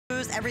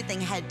everything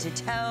head to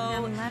toe.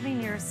 I'm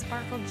loving your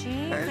sparkle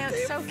jeans. They look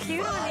so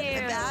cute on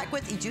you. Back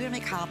with you, do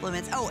make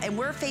compliments. Oh, and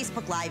we're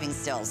Facebook Living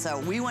still, so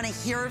we want to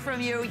hear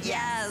from you.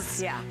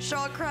 Yes. Yeah.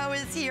 Sheryl Crow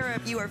is here.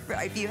 If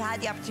you've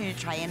had the opportunity to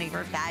try any of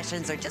her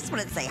fashions or just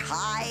want to say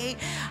hi,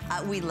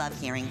 we love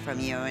hearing from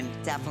you, and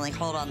definitely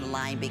hold on the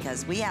line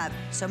because we have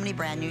so many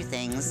brand new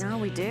things. No,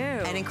 we do.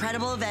 And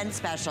incredible event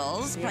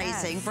specials,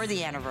 pricing for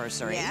the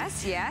anniversary.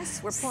 Yes,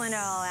 yes. We're pulling it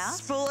all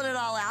out. Pulling it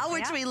all out,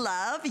 which we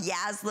love.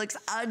 Yes, looks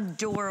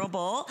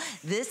adorable.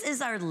 This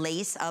is our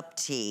lace-up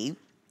tee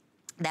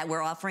that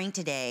we're offering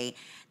today.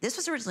 This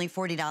was originally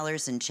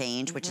 $40 and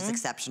change, which is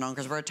exceptional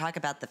because we're going to talk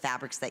about the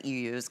fabrics that you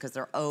use because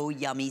they're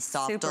yummy,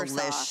 soft, super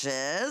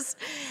delicious. Soft.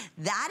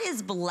 That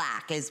is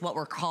black, is what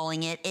we're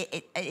calling it.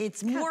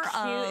 It's more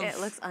of it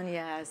looks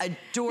yes.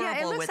 Adorable.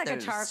 Yeah, it looks with like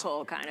those. A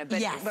charcoal kind of,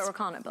 but we're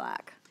calling it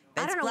black.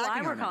 I don't know why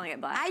we're calling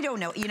it black. I don't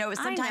know. You know,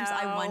 sometimes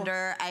I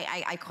wonder,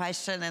 I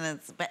question, and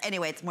but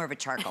anyway, it's more of a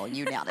charcoal.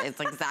 You nailed it. It's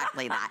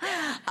exactly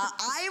that.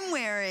 I'm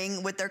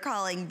wearing what they're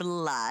calling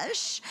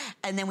blush,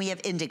 and then we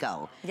have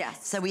indigo.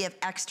 Yes. So we have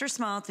extra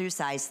small through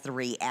size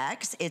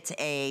 3X. It's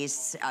a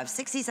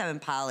 67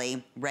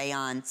 poly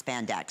rayon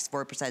spandex,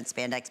 4%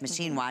 spandex,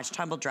 machine wash,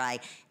 tumble dry,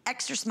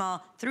 extra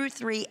small through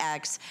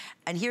 3X.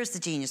 And here's the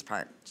genius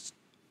part,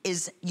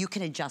 is you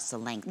can adjust the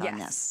length on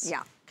this.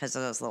 Yeah. Because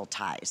of those little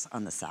ties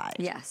on the side.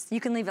 Yes, you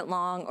can leave it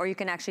long or you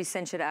can actually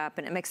cinch it up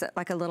and it makes it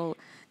like a little,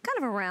 kind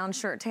of a round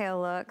shirt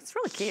tail look. It's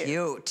really cute.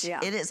 Cute. Yeah.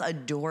 It is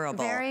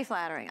adorable. Very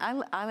flattering. I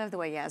love the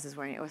way Yaz is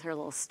wearing it with her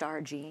little star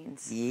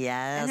jeans.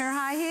 Yes. And her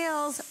high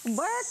heels.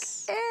 Work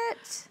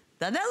it.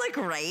 Doesn't that look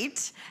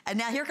great? And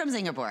now here comes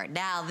Ingeborg.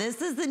 Now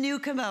this is the new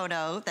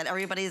kimono that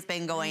everybody's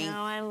been going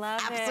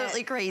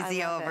absolutely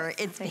crazy over.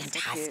 It's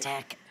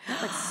fantastic.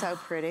 It looks so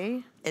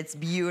pretty. It's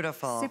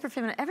beautiful. Super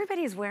feminine.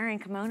 Everybody is wearing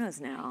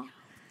kimonos now.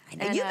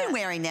 And you've been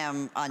wearing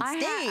them on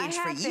stage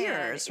for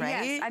years,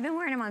 right? Yes, I've been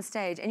wearing them on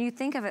stage. And you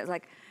think of it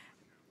like,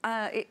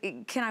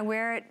 can I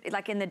wear it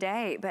like in the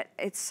day? But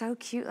it's so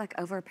cute, like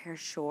over a pair of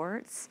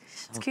shorts.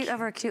 It's cute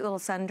over a cute little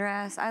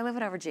sundress. I love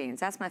it over jeans.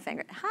 That's my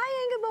favorite.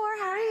 Hi, Ingeborg.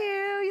 How are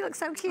you? You look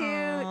so cute.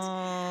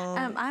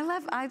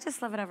 I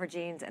just love it over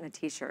jeans and a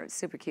t-shirt. It's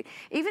super cute.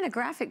 Even a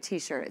graphic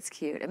t-shirt, it's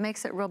cute. It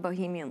makes it real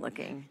bohemian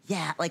looking.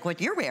 Yeah, like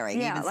what you're wearing.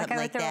 Yeah, even like something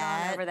I would like throw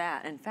that. it on over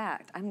that. In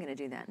fact, I'm gonna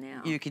do that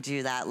now. You could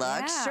do that look.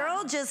 Yeah.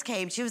 Cheryl just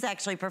came. She was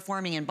actually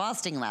performing in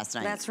Boston last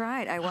night. That's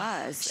right, I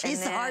was.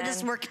 She's the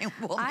hardest working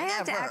woman I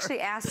have ever. to actually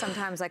ask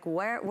sometimes, like,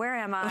 where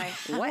am I?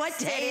 What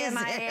day am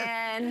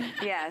I in?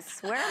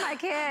 Yes, where are my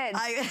kids?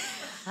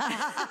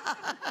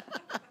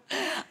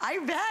 I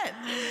bet.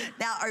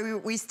 Now,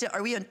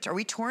 are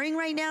we touring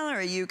right now, or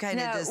are you kind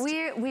of just?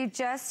 We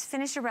just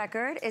finished a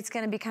record. It's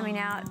going to be coming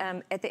out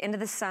at the end of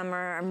the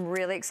summer. I'm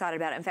really excited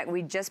about it. In fact,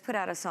 we just put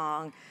out a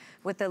song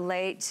with the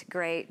late,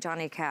 great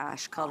Johnny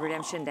Cash called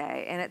Redemption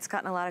Day, and it's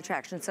gotten a lot of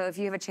traction. So if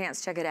you have a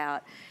chance, check it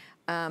out.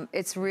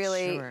 It's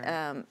really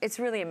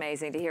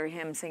amazing to hear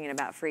him singing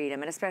about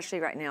freedom, and especially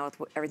right now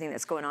with everything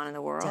that's going on in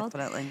the world.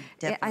 Definitely.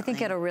 I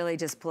think it'll really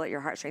just pull at your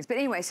heartstrings. But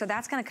anyway, so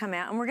that's going to come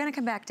out, and we're going to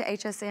come back to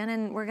HSN,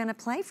 and we're going to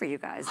play for you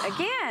guys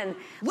again,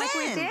 like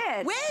we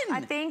did. When? I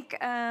think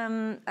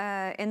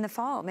in the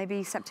fall,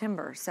 maybe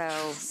September. So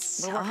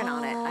we're working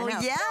on it. I know.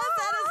 Yes,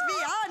 that is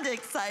beyond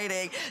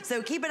exciting.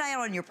 So keep an eye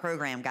out on your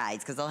program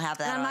guides because they'll have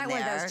that and on I there.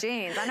 might wear those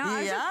jeans. I know.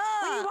 Yeah.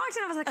 When you walked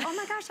in, I was like, oh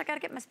my gosh, I got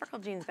to get my sparkle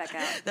jeans back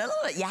out.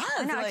 Yeah.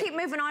 I know. I keep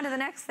moving on to the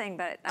next thing,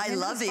 but I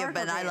love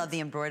the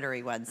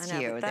embroidery ones I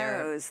know,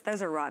 too.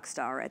 Those are rock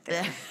star right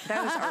there.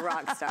 Those are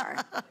rock star.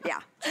 Yeah.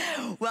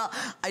 Well,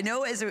 I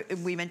know as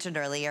we mentioned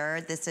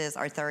earlier, this is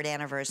our 3rd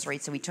anniversary,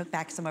 so we brought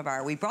back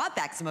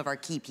some of our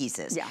key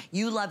pieces. Yeah.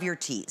 You love your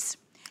tees.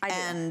 I do.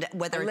 And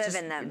whether I live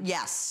in them.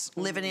 Yes,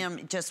 living in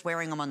them, just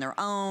wearing them on their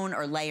own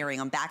or layering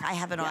them back. I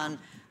have it on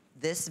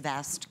this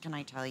vest, can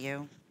I tell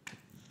you?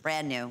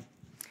 Brand new.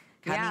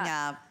 Coming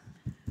up.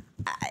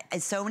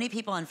 So many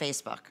people on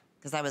Facebook,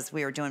 because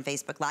we were doing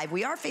Facebook Live.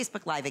 We are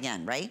Facebook Live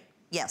again, right?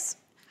 Yes.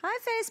 Hi,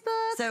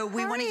 Facebook. So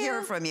we want to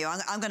hear from you.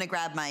 I'm going to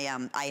grab my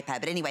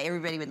iPad. But anyway,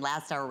 everybody in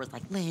last hour was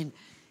like, Lynn,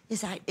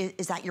 is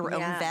that your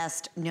own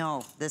vest?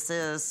 No, this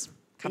is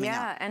coming up.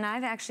 Yeah, and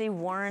I've actually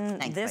worn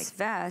this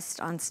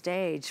vest on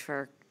stage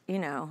for,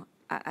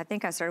 I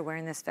think I started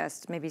wearing this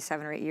vest maybe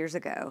 7 or 8 years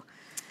ago.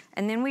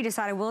 And then we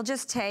decided we'll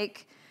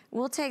take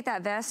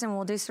that vest and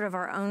we'll do sort of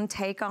our own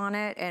take on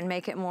it and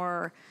make it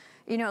more,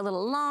 a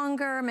little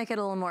longer, make it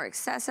a little more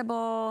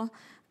accessible.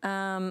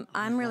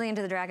 I'm really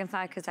into the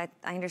dragonfly because I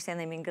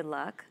understand they mean good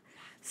luck.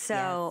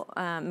 So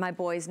my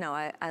boys know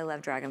I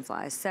love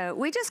dragonflies. So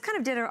we just kind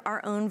of did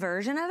our own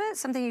version of it,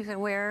 something you could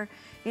wear,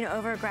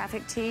 over a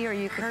graphic tee, or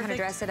you could kind of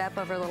dress it up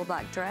over a little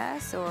black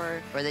dress,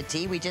 or the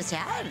tee we just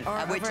had,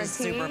 which is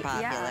super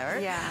popular.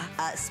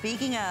 Yeah.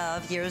 Speaking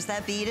of, here's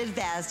that beaded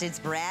vest. It's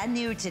brand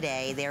new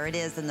today. There it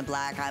is in the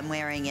black. I'm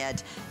wearing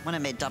it. I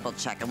want to double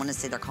check. I want to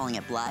say they're calling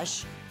it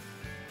blush.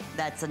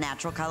 That's a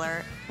natural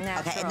color? Natural.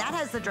 Okay, and that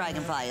has the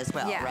dragonfly as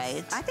well,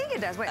 right? I think it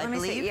does. Wait, let me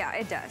see. Yeah,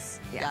 it does.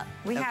 Yeah.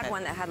 We had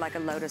one that had like a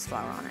lotus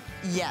flower on it.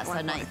 Yes,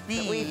 and I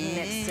think... we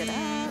mixed it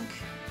up.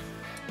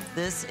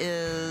 This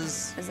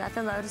is... Is that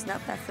the lotus?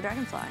 Nope, that's the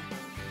dragonfly.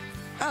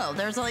 Oh,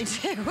 there's only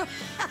 2.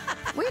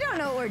 We don't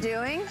know what we're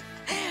doing.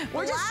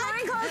 We're just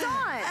trying clothes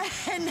on.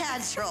 And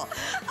natural.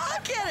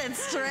 I'll get it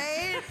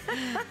straight.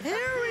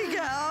 Here we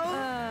go.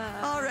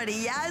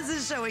 Already, Yaz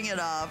is showing it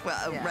off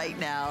right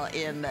now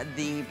in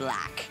the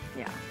black.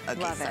 Yeah,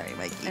 okay, love sorry, it.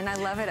 Mikey. And I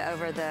love it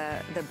over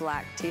the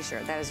black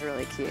t-shirt. That is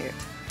really cute.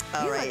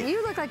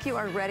 You look like you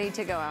are ready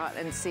to go out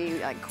and see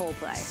like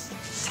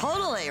Coldplay.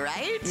 Totally,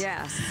 right?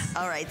 Yes.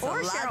 All right, so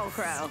or Sheryl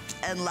Crow.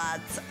 And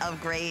lots of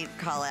great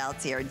call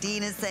outs here.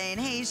 Dean is saying,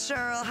 hey,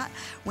 Sheryl.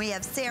 We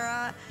have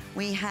Sarah.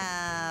 We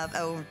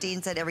have,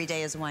 Dean said every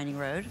day is a winding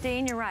road.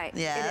 Dean, you're right.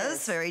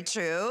 Yes, very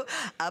true.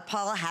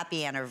 Paul,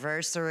 happy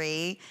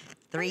anniversary.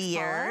 3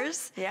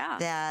 years. Paul. Yeah.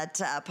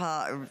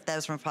 That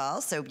was from Paul.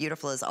 So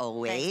beautiful as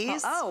always.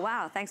 Thanks, Paul. Oh,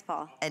 wow. Thanks,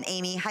 Paul. And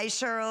Amy. Hi,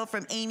 Sheryl,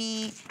 from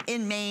Amy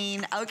in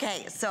Maine.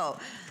 Okay, so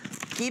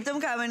keep them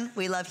coming.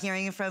 We love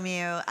hearing from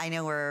you. I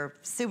know we're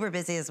super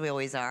busy, as we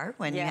always are,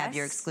 when you have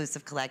your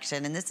exclusive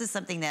collection. And this is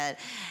something that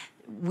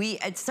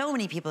so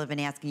many people have been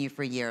asking you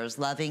for years,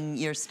 loving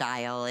your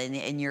style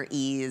and your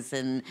ease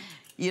and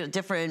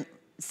different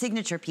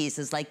signature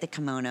pieces like the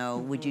kimono.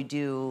 Would you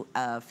do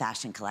a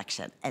fashion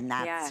collection? And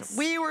that's,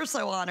 we were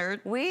so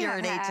honored here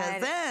at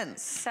HSN.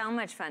 So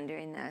much fun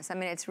doing this. I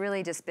mean, it's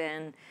really just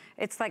been,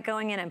 it's like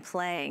going in and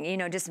playing,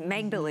 just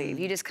make believe.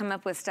 You just come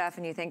up with stuff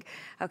and you think,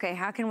 okay,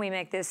 how can we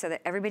make this so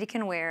that everybody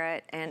can wear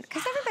it? And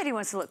because everybody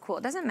wants to look cool.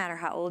 It doesn't matter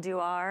how old you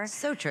are.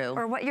 So true.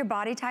 Or what your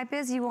body type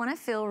is. You want to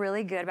feel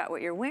really good about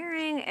what you're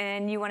wearing,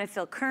 and you want to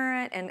feel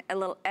current and a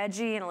little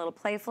edgy and a little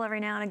playful every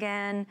now and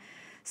again.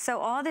 So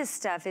all this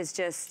stuff is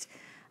just,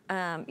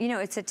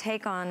 it's a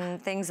take on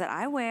things that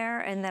I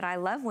wear and that I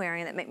love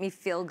wearing that make me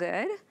feel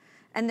good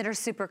and that are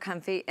super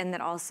comfy and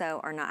that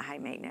also are not high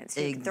maintenance.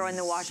 You can throw in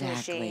the washing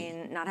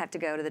machine, not have to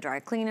go to the dry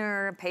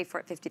cleaner, pay for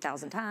it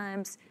 50,000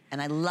 times.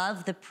 And I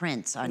love the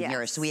prints on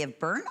here. So we have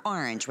burnt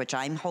orange, which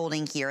I'm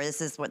holding here. This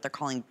is what they're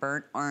calling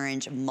burnt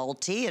orange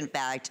multi. In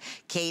fact,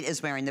 Kate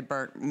is wearing the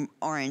burnt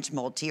orange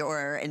multi,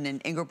 and then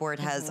Ingeborg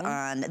has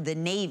on the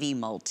navy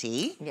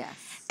multi. Yes.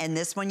 And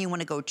this one, you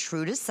want to go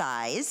true to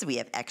size. We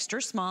have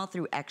extra small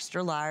through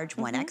extra large,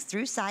 1X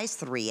through size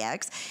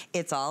 3X.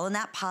 It's all in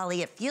that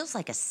poly. It feels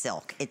like a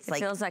silk. It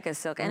feels like a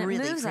silk, and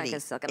really it moves pretty. like a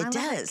silk. And it I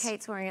does. love that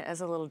Kate's wearing it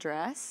as a little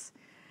dress.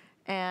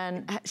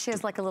 And she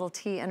has like a little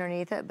tee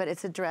underneath it, but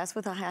it's a dress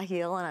with a high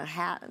heel and a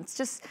hat. It's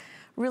just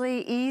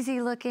really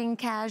easy looking,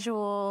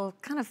 casual,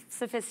 kind of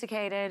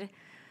sophisticated.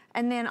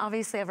 And then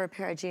obviously over a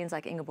pair of jeans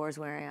like Ingeborg's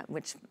wearing,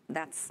 which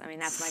that's my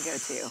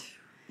go-to.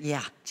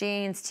 Yeah.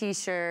 Jeans,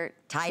 t-shirt.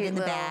 Tied in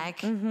the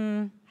back.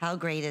 How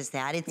great is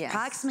that? It's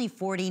approximately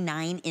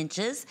 49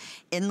 inches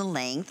in the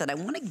length. And I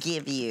want to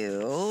give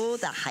you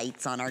the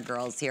heights on our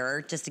girls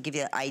here, just to give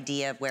you an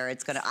idea of where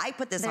it's going to. I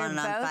put this on and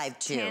I'm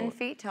 5'2". 10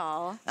 feet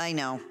tall. I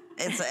know.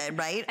 It's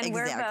right? And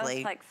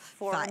exactly. we're both like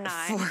 4'9".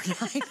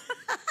 4'9".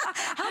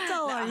 How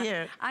tall are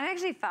you? I'm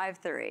actually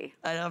 5'3".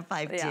 I'm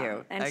 5'2".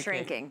 Yeah, and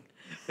shrinking.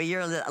 But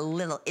you're a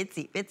little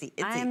itsy.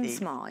 I'm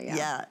small,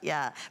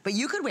 Yeah. But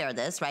you could wear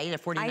this, right? At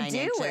 49 inches.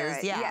 I do wear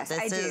it. Yes, this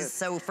I do.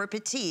 So for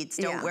petites,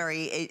 don't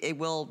worry, it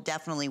will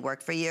definitely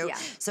work for you. Yeah.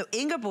 So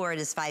Ingeborg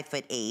is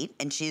 5'8",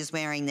 and she's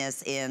wearing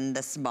this in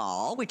the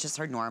small, which is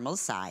her normal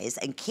size.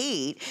 And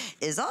Kate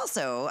is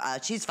also,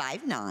 she's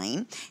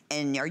 5'9".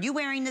 And are you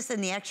wearing this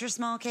in the extra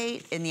small,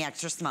 Kate? In the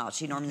extra small.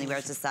 She normally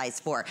wears a size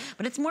 4.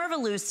 But it's more of a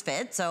loose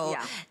fit, so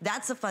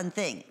that's a fun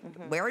thing.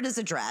 Wear it as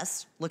a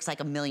dress. Looks like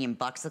 $1 million.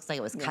 Looks like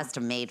it was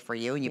custom made for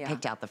you and you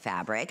picked out the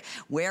fabric.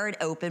 Wear it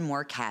open,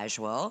 more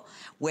casual.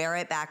 Wear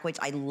it back, which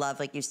I love,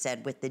 like you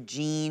said, with the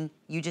jean.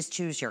 You just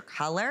choose your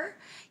color.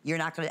 You're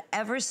not gonna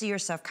ever see your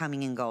stuff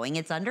coming and going.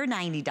 It's under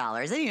 $90.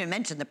 I didn't even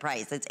mention the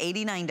price. It's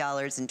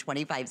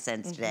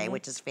 $89.25 today,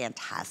 which is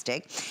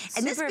fantastic.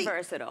 And super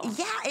versatile.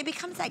 Yeah, it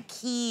becomes that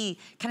key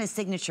kind of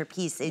signature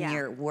piece in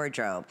your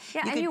wardrobe.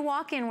 Yeah, you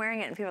walk in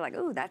wearing it and people are like,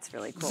 ooh, that's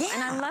really cool.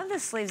 And I love the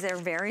sleeves. They're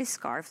very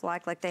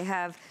scarf-like. Like they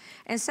have,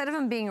 instead of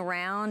them being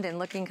round and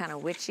looking kind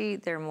of witchy,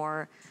 they're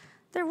more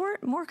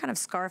kind of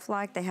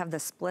scarf-like. They have the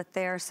split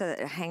there so that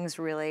it hangs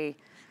really.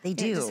 They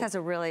do. It just has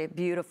a really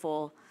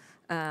beautiful,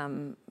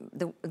 the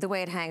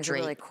way it hangs, a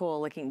really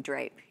cool looking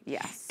drape.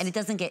 Yes. And it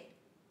doesn't get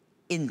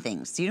in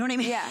things. Do you know what I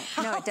mean? Yeah,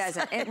 no, it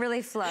doesn't. It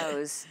really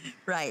flows.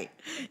 Right.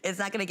 It's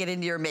not going to get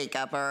into your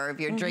makeup, or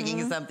if you're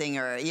drinking something,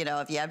 or,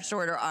 if you have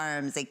shorter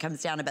arms, it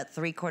comes down about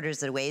 3/4 of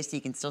the way, so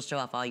you can still show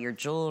off all your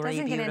jewelry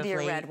beautifully. Doesn't get into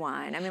your red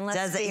wine. I mean,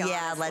 let's be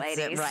honest,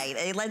 ladies.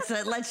 Right.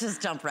 Let's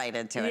just jump right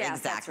into it. Yes,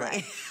 exactly.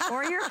 That's right.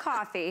 Or your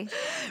coffee.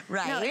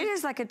 Right. No, it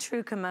is like a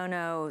true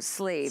kimono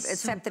sleeve,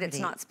 except that it's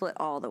not split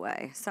all the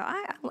way. So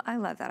I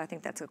love that. I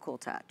think that's a cool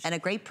touch. And a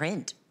great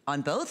print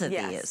on both of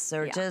these.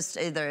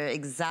 They're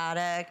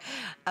exotic.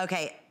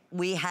 Okay,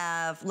 we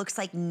have, looks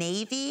like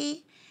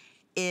navy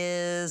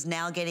is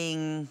now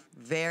getting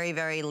very,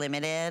 very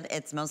limited.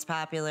 It's most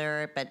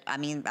popular, but I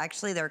mean,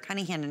 actually they're kind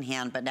of hand in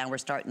hand, but now we're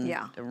starting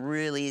to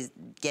really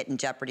get in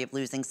jeopardy of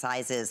losing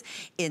sizes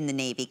in the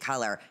navy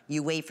color.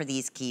 You wait for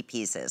these key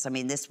pieces. I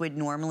mean, this would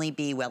normally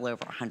be well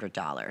over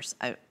 $100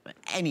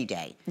 any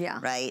day,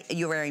 right?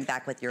 You're wearing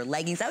back with your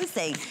leggings. I was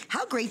saying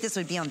how great this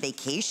would be on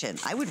vacation.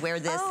 I would wear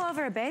this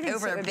over a bathing suit.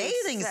 Over a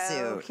bathing suit.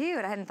 So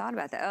cute. I hadn't thought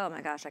about that. Oh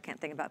my gosh, I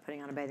can't think about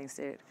putting on a bathing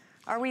suit.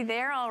 Are we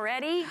there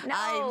already? No.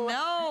 I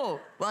know.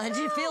 Well, did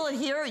you feel it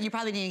here? You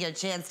probably didn't get a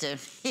chance to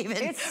even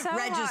it's so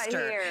register.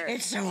 Hot here.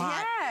 It's so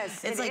hot.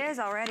 Yes, it is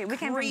already. We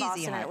came from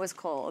Boston and it was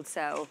cold,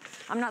 so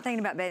I'm not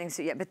thinking about bathing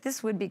suit yet, but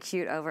this would be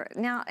cute over,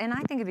 now, and I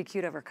think it'd be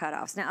cute over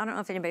cutoffs. Now, I don't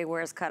know if anybody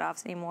wears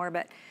cutoffs anymore,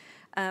 but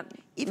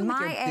even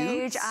my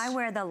age, I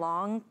wear the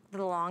long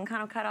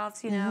kind of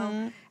cutoffs, you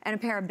know, and a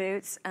pair of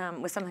boots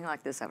with something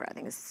like this over. I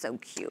think is so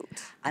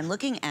cute. I'm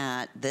looking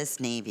at this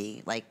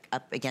navy, like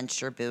up against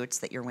your boots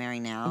that you're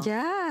wearing now.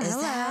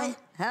 Yeah,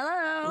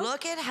 hello.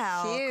 Look at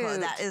how cute.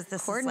 That is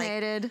this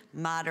coordinated, is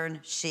like modern,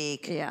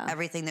 chic. Yeah.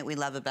 Everything that we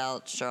love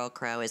about Sheryl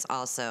Crow is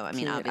also, I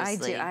mean, cute.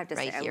 obviously, I have to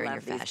right say, here I in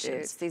love your these fashions.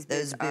 Boots. These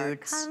Those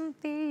boots are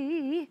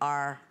comfy.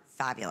 Are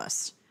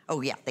fabulous. Oh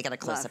yeah, they got a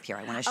close up here.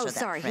 I want to show that. Oh,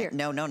 sorry, print.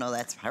 here. No,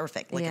 that's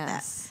perfect. Look at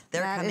that.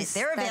 They're coming.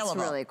 They're available.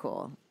 That's really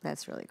cool.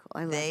 That's really cool.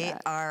 I love that. They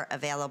are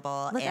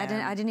available. Look,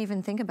 I didn't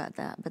even think about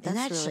that, but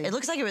that's really. It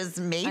looks like it was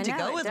made to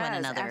go with one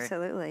another.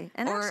 Absolutely,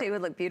 and actually, it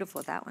would look beautiful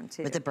with that one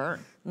too. With the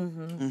burnt.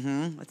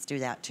 Let's do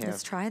that too.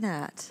 Let's try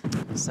that.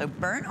 So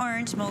burnt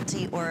orange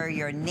multi or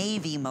your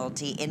navy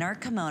multi in our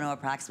kimono,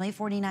 approximately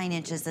 49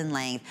 inches in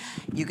length.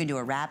 You can do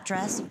a wrap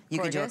dress. You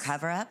can do a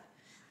cover up.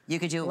 You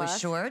could do it with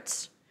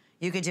shorts.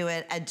 You could do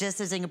it just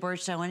as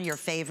Ingeborg's showing, your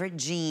favorite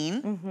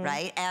jean,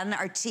 right? And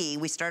our tee.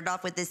 We started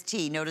off with this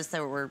tee. Notice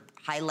that we're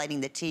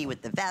highlighting the tee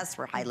with the vest.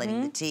 We're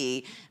highlighting the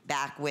tee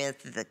back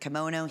with the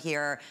kimono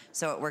here.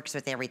 So it works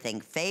with everything.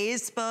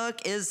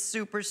 Facebook is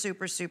super,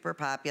 super, super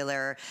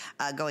popular.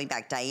 Going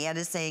back, Diane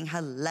is saying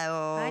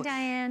hello. Hi,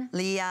 Diane.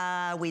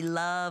 Leah, we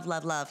love,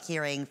 love, love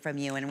hearing from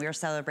you. And we're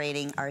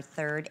celebrating our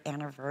 3rd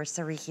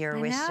anniversary here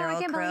with Sheryl Crow. I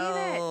can't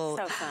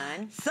believe it. So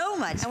fun. So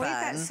much fun. And we've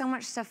got so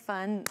much stuff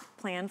fun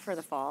planned for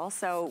the fall.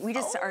 So we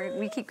just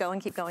we keep going,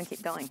 keep going,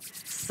 keep going.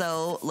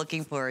 So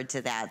looking forward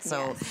to that.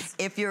 So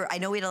if you're, I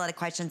know we had a lot of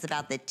questions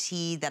about the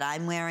tee that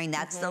I'm wearing.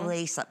 That's the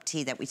lace-up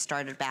tee that we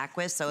started back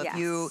with. So if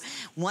you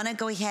want to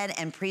go ahead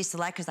and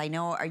pre-select, because I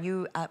know, are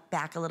you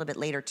back a little bit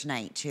later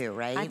tonight too,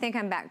 right? I think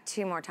I'm back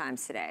 2 more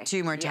times today.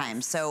 2 more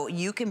times. So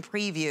you can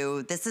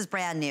preview, this is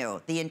brand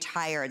new,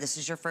 this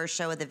is your first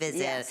show of the visit.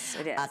 Yes,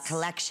 it is.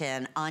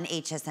 Collection on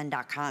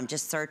hsn.com.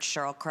 Just search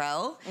Sheryl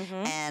Crow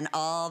and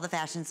all the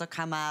fashions will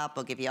come up.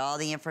 We'll give you all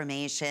the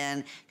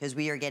information because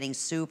we are getting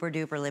super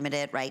duper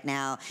limited right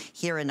now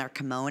here in our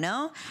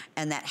kimono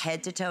and that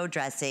head to toe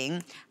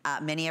dressing.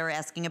 Many are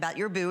asking about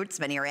your boots.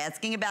 Many are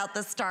asking about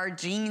the star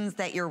jeans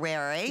that you're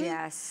wearing.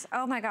 Yes.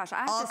 Oh my gosh. I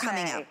have to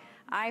coming say,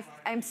 up.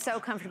 I'm so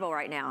comfortable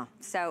right now.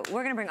 So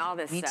we're gonna bring all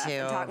this stuff. Me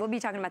too. We'll be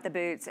talking about the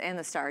boots and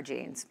the star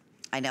jeans.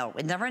 I know,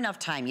 never enough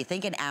time. You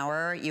think an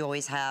hour, you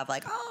always have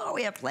like, oh,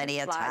 we have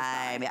plenty of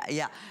time.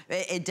 Yeah,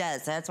 it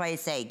does. That's why I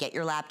say get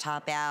your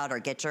laptop out or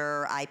get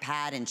your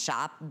iPad and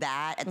shop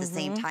that at the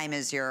same time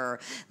as you're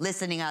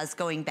listening to us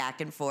going back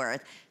and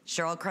forth.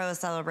 Sheryl Crow is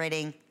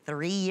celebrating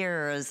 3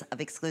 years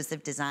of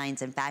exclusive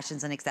designs and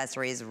fashions and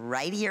accessories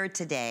right here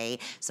today.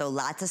 So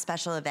lots of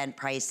special event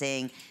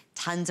pricing,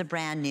 tons of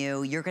brand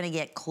new. You're gonna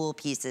get cool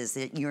pieces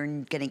that you're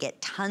gonna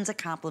get tons of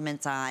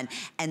compliments on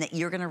and that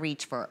you're gonna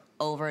reach for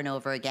over and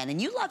over again. And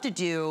you love to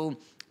do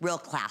real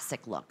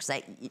classic looks.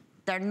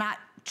 They're not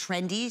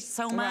trendy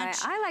so much,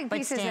 I like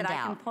pieces that I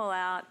can out. pull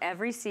out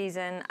every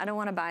season. I don't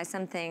wanna buy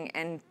something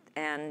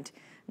and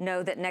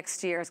know that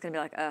next year it's gonna be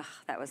like, ugh,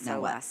 that was so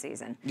last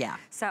season. Yeah.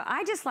 So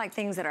I just like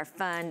things that are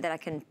fun, that I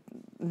can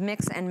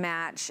mix and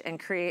match and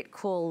create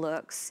cool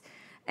looks.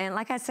 And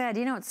like I said,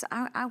 you know,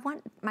 I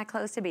want my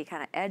clothes to be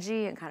kind of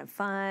edgy and kind of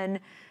fun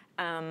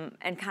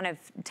and kind of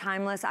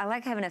timeless. I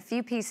like having a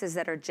few pieces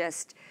that are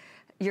just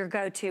your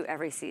go-to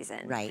every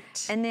season.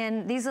 Right. And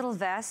then these little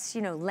vests,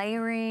 you know,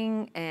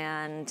 layering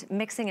and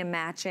mixing and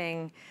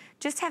matching,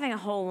 just having a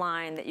whole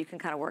line that you can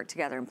kind of work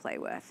together and play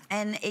with.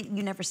 And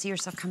you never see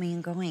yourself coming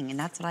and going, and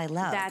that's what I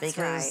love. That's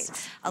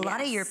because a lot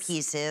of your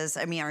pieces,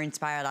 I mean, are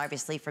inspired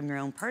obviously from your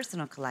own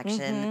personal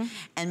collection,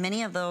 and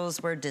many of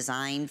those were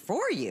designed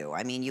for you.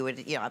 I mean, you would,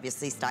 you know,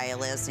 obviously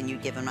stylists, and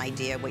you'd give an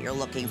idea of what you're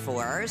looking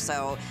for.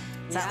 So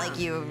it's not like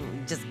you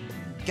just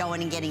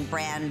going and getting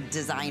brand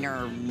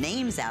designer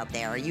names out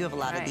there. You have a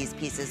lot of these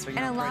pieces for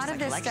your own personal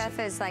collection. And a lot of this stuff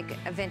is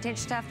like vintage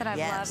stuff that I've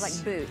loved,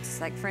 like boots.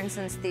 Like for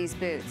instance, these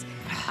boots.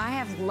 I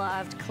have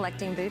loved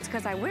collecting boots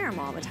because I wear them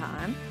all the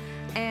time.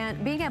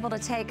 And being able to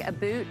take a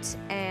boot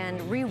and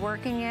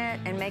reworking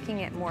it and making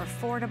it more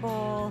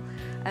affordable,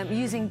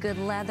 using good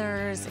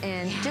leathers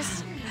and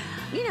just,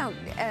 you know,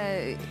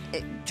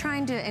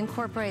 trying to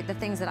incorporate the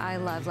things that I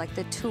love, like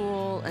the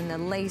tulle and the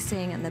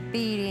lacing and the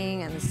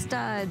beading and the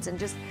studs and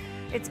just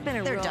It's been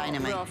a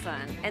real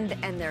fun.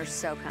 And they're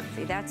so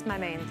comfy. That's my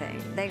main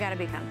thing. They gotta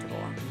be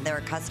comfortable. They're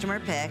a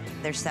customer pick.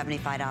 They're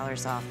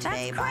 $75 off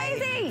today. That's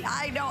crazy!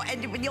 I know,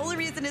 and the only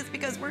reason is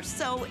because we're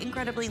so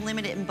incredibly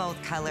limited in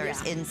both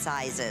colors, in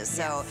sizes.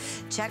 So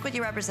check with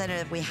your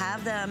representative. We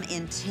have them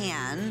in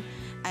tan,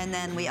 and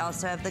then we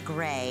also have the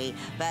gray,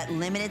 but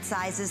limited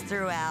sizes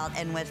throughout.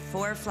 And with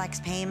 4 flex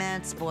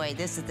payments, boy,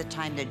 this is the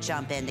time to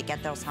jump in to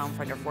get those home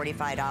for under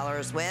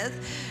 $45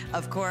 with,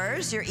 of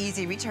course, your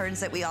easy returns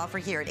that we offer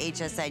here at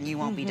HSN. You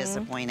won't be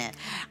disappointed.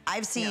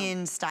 I've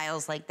seen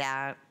styles like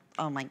that,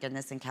 oh my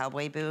goodness, in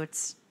cowboy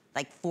boots,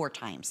 like 4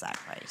 times that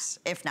price,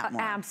 if not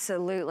more.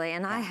 Absolutely,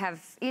 and I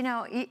have, you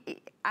know,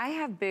 I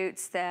have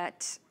boots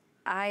that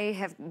I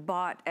have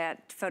bought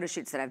at photo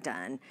shoots that I've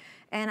done,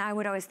 and I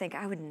would always think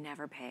I would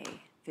never pay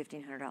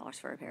 $1,500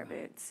 for a pair of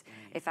boots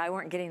if I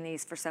weren't getting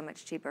these for so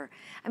much cheaper.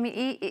 I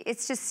mean,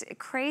 it's just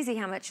crazy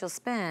how much you'll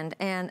spend.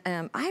 And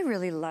I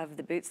really love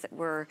the boots that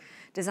we're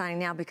designing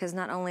now because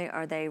not only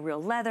are they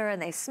real leather and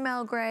they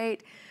smell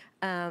great,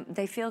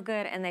 they feel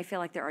good and they feel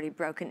like they're already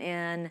broken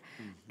in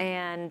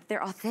and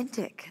they're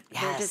authentic.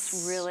 Yes. They're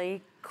just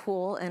really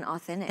cool and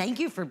authentic. Thank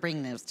you for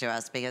bringing those to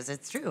us because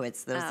it's true.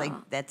 It's those like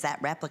that's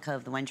that replica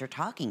of the ones you're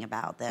talking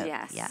about.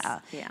 That,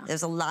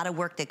 there's a lot of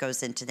work that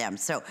goes into them.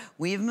 So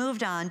we've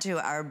moved on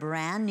to our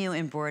brand new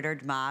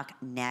embroidered mock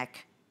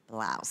neck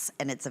blouse,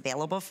 and it's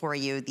available for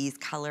you. These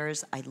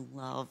colors I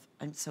love.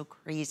 I'm so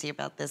crazy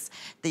about this.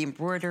 The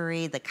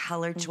embroidery, the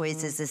color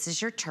choices. This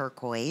is your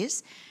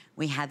turquoise.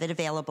 We have it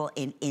available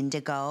in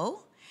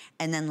indigo,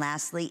 and then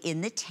lastly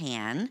in the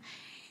tan.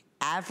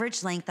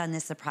 Average length on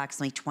this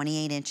approximately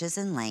 28 inches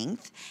in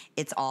length.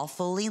 It's all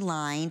fully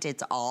lined.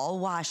 It's all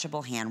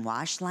washable, hand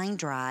wash, line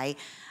dry.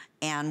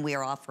 And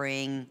we're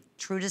offering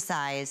true to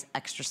size,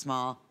 extra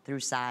small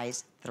through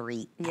size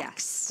 3X.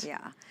 Yes,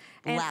 yeah.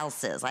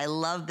 Blouses. I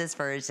love this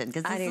version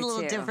because this is a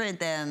little different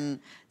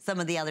than some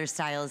of the other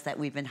styles that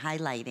we've been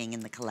highlighting in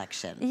the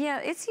collection. Yeah,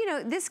 it's, you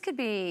know, this could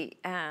be,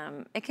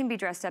 it can be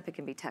dressed up, it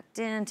can be tucked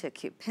in to a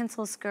cute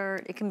pencil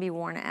skirt, it can be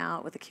worn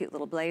out with a cute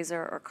little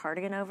blazer or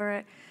cardigan over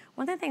it.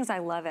 One of the things I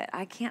love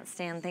I can't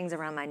stand things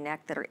around my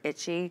neck that are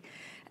itchy,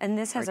 and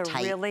this has a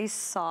really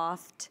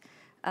soft,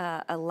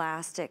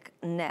 elastic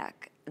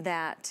neck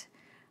that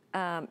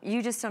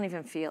you just don't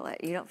even feel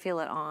it. You don't feel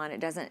it on.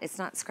 It's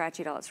not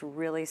scratchy at all. It's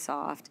really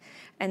soft.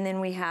 And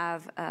then we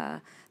have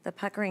the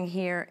puckering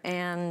here,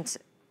 and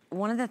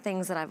one of the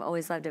things that I've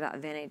always loved about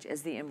vintage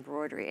is the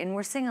embroidery. And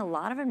we're seeing a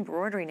lot of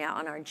embroidery now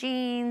on our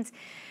jeans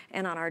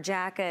and on our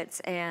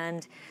jackets.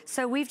 And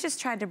so we've just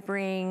tried to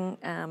bring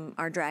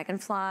our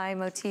dragonfly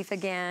motif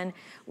again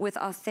with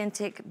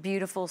authentic,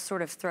 beautiful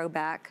sort of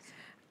throwback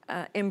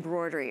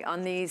embroidery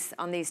on these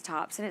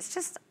tops. And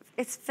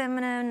it's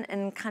feminine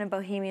and kind of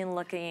bohemian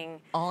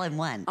looking. All in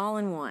one. All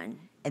in one.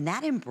 And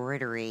that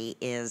embroidery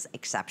is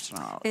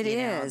exceptional. It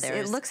is.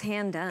 It looks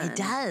hand done. It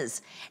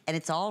does. And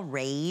it's all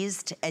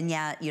raised. And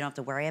yeah, you don't have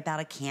to worry about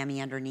a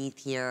cami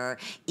underneath here.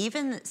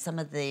 Even some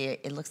of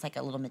it looks like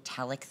a little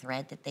metallic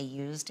thread that they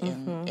used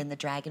in the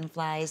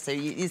dragonfly. So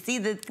you see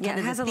the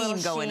kind of the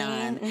theme going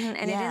on.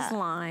 And it is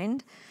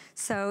lined.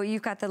 So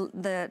you've got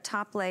the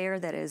top layer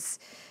that is,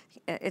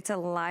 it's a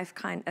light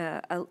kind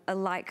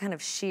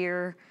of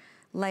sheer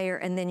layer,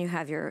 and then you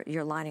have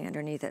your lining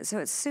underneath it. So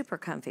it's super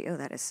comfy. Oh,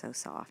 that is so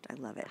soft. I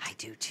love it. I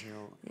do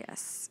too.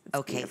 Yes.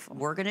 It's beautiful.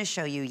 We're gonna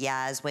show you,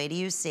 Yaz, wait till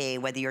you see,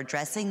 whether you're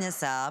dressing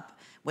this up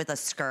with a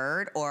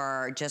skirt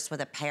or just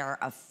with a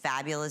pair of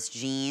fabulous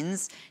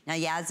jeans. Now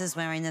Yaz is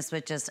wearing this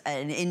with just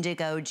an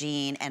indigo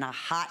jean and a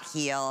hot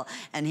heel,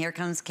 and here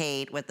comes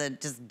Kate with a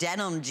just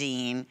denim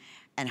jean,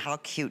 and how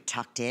cute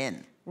tucked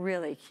in.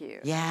 Really cute.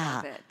 Yeah. I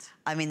love it.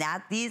 I mean,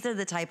 these are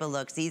the type of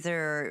looks. These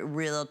are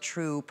real,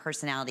 true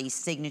personality,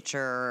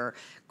 signature,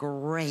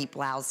 great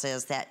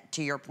blouses that,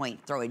 to your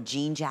point, throw a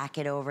jean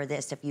jacket over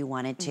this if you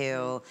wanted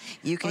to.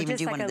 You could even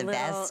do one of the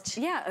vests.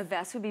 Yeah, a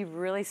vest would be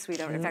really sweet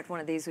over it. In fact, one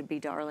of these would be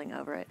darling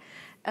over it.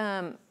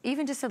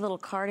 Even just a little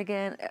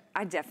cardigan.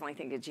 I definitely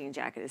think a jean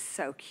jacket is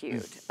so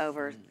cute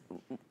over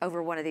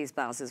one of these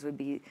blouses would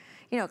be,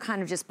 you know,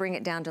 kind of just bring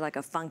it down to like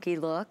a funky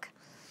look.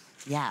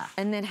 Yeah.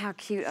 And then how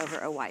cute over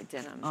a white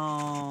denim.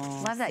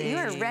 Oh, love that. You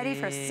are ready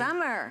for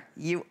summer.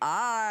 You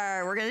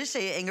are. We're going to show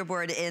you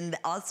Ingeborg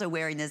also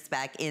wearing this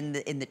back in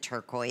the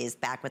turquoise,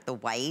 back with the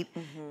white.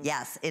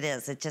 Yes, it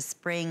is. It's just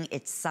spring.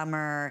 It's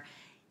summer.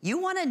 You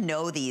want to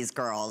know these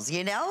girls,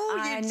 you know?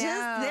 I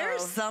know. They're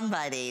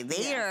somebody.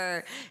 They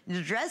are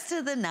dressed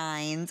to the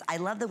nines. I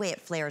love the way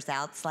it flares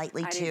out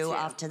slightly too,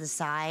 off to the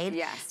side.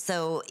 Yes.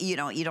 So, you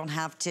know, you don't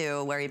have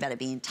to worry about it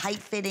being tight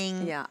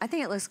fitting. Yeah, I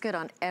think it looks good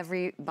on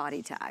every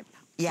body type.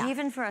 Yeah.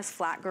 Even for us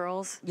flat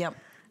girls. Yep.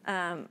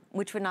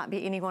 Which would not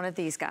be any one of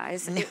these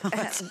guys. No.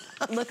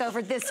 Look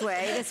over this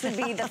way. This would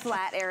be the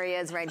flat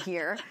areas right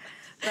here.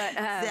 But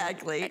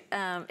exactly.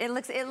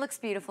 It looks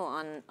beautiful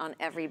on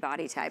every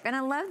body type. And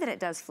I love that it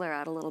does flare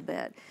out a little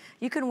bit.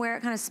 You can wear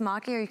it kind of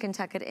smocky or you can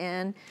tuck it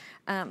in.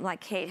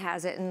 like Kate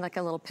has it in like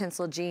a little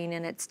pencil jean,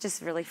 and it's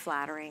just really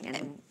flattering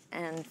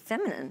and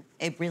feminine.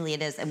 It really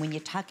is. And when you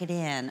tuck it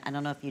in, I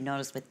don't know if you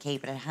noticed with Kate,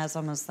 but it has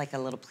almost like a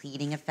little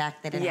pleating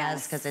effect that it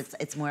has, because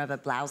it's more of a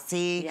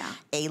blousey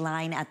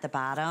A-line at the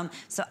bottom.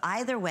 So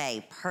either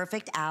way,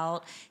 perfect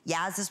out.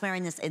 Yaz is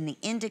wearing this in the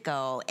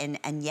indigo, and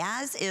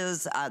Yaz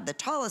is the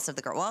tallest of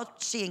the girls. Well,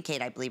 she and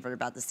Kate, I believe, are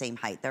about the same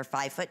height. They're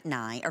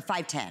 5'9", or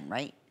 5'10",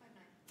 right?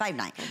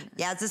 5'9".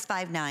 Yaz is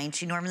 5'9".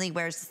 She normally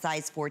wears the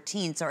size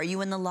 14. So are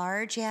you in the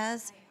large,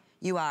 Yaz?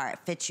 You are. It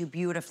fits you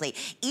beautifully.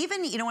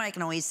 Even, you know what I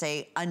can always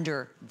say,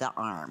 under the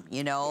arm.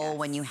 You know,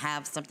 when you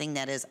have something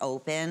that is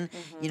open,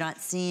 you're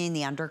not seeing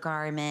the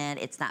undergarment.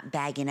 It's not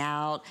bagging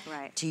out.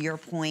 Right. To your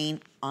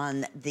point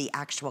on the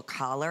actual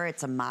collar,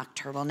 it's a mock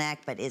turtleneck,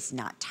 but it's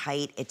not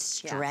tight. It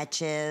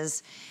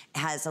stretches. It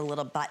has a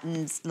little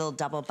buttons, little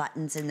double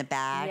buttons in the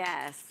back.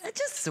 Yes. It's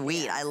just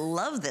sweet. I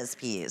love this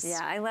piece.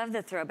 Yeah, I love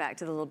the throwback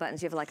to the little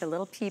buttons. You have like a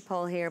little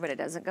peephole here, but it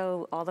doesn't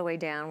go all the way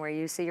down where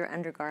you see your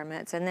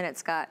undergarments. And then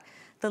it's got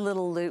the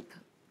little loop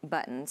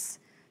buttons.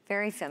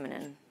 Very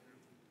feminine.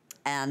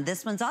 And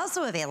this one's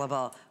also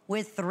available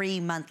with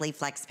 3 monthly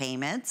flex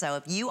payments. So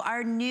if you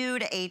are new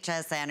to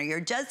HSN, or you're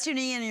just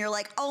tuning in and you're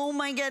like, oh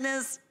my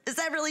goodness, is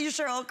that really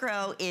Sheryl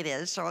Crow? It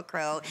is. Sheryl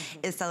Crow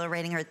is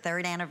celebrating her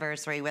 3rd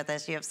anniversary with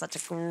us. You have such a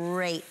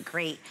great,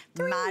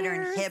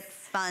 modern, hip,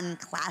 fun,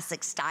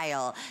 classic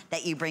style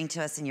that you bring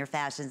to us in your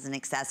fashions and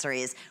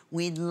accessories.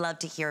 We'd love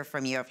to hear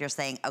from you if you're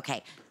saying,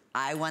 okay,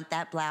 I want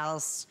that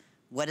blouse.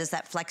 What is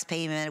that flex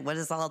payment? What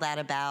is all that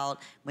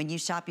about? When you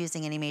shop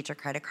using any major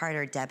credit card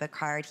or debit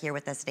card here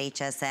with us at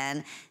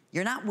HSN,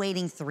 you're not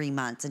waiting 3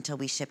 months until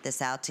we ship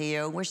this out to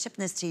you. We're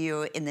shipping this to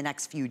you in the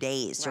next few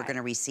days. You're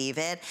gonna receive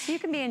it. So you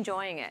can be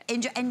enjoying it.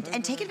 And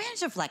take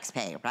advantage of flex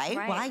pay, right?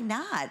 Why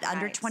not?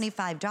 Under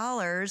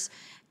 $25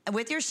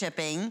 with your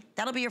shipping,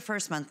 that'll be your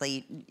first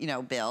monthly,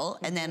 bill,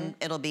 and then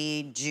it'll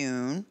be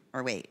June,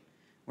 or wait.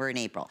 We're in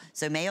April.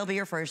 So May will be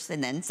your first,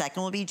 and then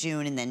second will be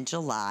June, and then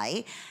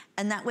July.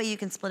 And that way you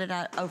can split it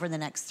out over the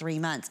next 3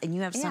 months. And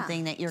you have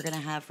something that you're gonna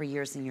have for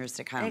years and years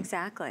to come.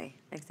 Exactly.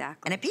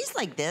 And a piece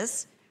like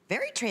this,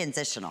 very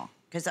transitional.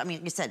 Because, I mean,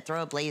 like you said,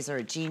 throw a blazer,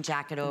 a jean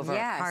jacket over,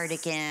 a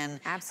cardigan,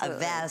 a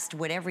vest,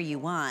 whatever you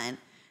want.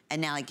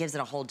 And now it gives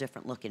it a whole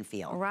different look and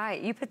feel.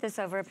 Right, you put this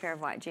over a pair of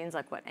white jeans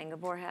like what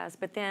Engabor has,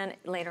 but then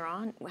later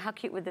on, how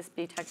cute would this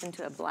be tucked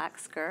into a black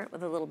skirt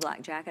with a little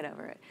black jacket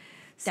over it?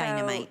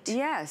 Dynamite. So,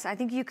 yes, I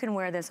think you can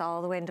wear this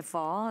all the way into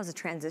fall as a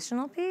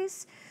transitional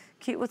piece.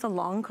 Cute with a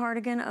long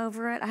cardigan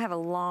over it. I have a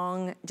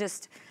long,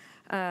 just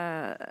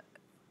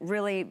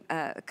really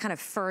kind of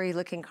furry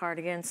looking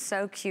cardigan.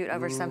 So cute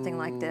over something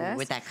like this.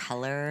 With that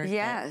color.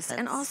 Yes,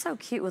 and also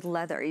cute with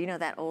leather. You know,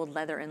 that old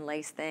leather and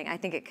lace thing. I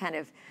think it kind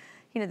of,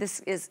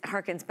 this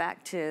harkens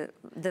back to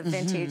the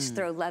vintage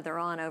throw leather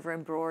on over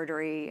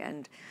embroidery.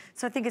 And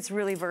so I think it's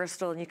really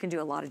versatile, and you can do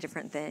a lot of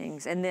different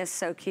things. And this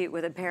so cute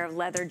with a pair of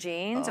leather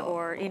jeans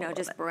or,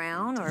 just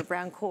brown or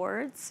brown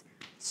cords.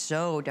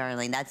 So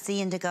darling, that's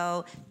the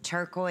indigo,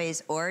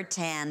 turquoise, or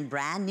tan,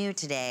 brand new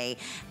today,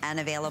 and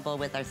available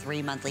with our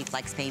 3 monthly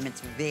flex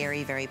payments.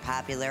 Very, very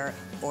popular.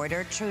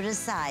 Order true to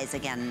size.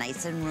 Again,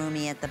 nice and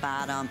roomy at the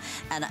bottom,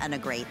 and a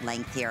great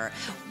length here.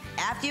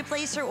 After you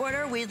place your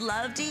order, we'd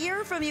love to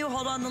hear from you.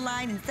 Hold on the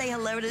line and say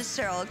hello to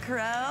Sheryl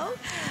Crow.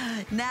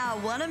 Now,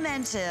 want to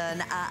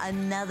mention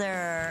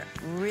another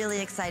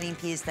really exciting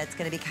piece that's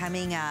going to be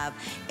coming up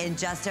in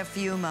just a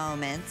few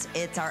moments.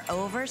 It's our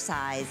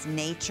oversized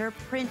nature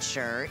print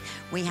shirt.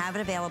 We have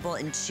it available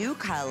in 2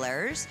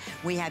 colors.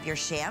 We have your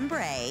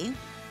chambray,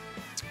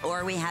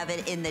 or we have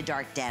it in the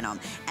dark denim.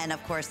 And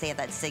of course, they have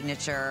that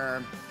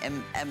signature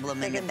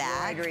emblem in the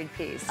back. Embroidered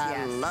piece,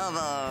 I love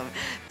them.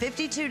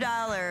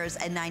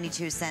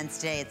 $52.92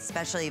 today. It's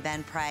special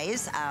event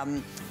price,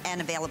 and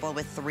available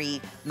with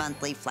 3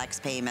 monthly flex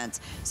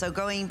payments. So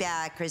going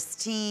back,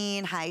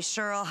 Christine, hi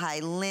Sheryl, hi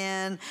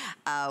Lynn.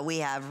 We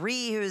have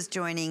Ree who's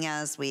joining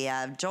us. We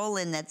have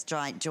Jolyn that's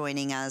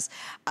joining us.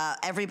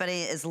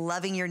 Everybody is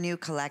loving your new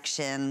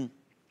collection.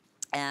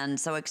 And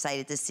so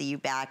excited to see you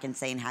back and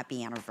saying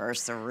happy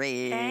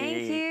anniversary.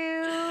 Thank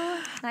you.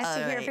 Nice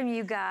to hear from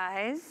you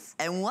guys.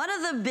 And one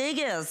of the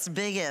biggest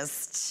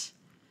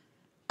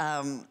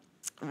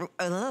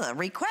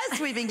requests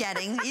we've been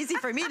getting, easy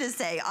for me to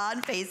say,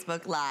 on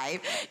Facebook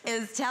Live,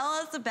 is tell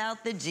us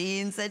about the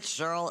jeans that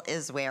Sheryl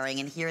is wearing.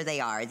 And here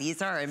they are.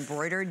 These are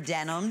embroidered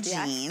denim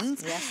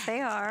jeans. Yes, they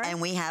are. And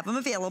we have them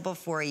available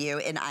for you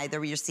in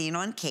either you're seeing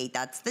on Kate,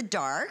 that's the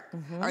dark,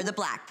 or the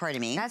black,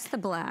 pardon me. That's the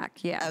black,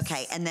 yes.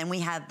 Okay, and then we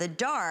have the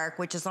dark,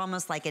 which is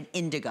almost like an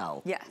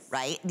indigo. Yes.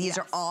 Right? These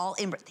are all,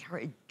 they're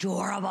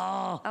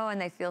adorable. Oh,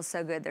 and they feel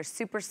so good. They're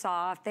super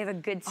soft. They have a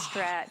good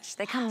stretch.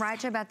 They come right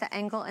to about the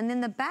ankle. And then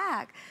the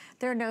back,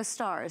 there are no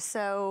stars.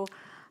 So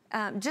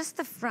Just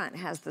the front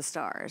has the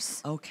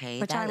stars. Okay,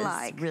 which I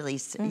like. Really,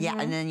 yeah,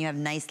 and then you have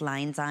nice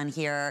lines on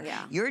here.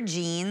 Yeah. Your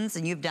jeans,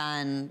 and you've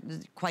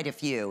done quite a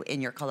few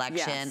in your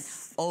collection,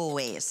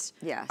 always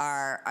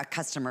are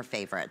customer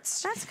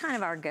favorites. That's kind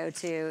of our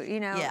go-to, you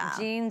know,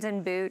 jeans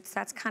and boots.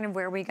 That's kind of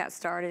where we got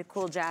started,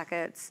 cool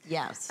jackets.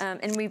 Yes.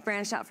 And we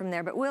branched out from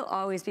there, but we'll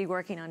always be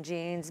working on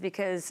jeans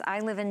because I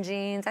live in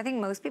jeans. I think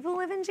most people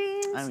live in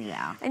jeans. Oh,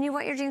 yeah. And you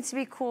want your jeans to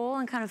be cool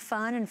and kind of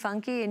fun and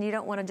funky, and you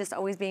don't want to just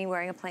always be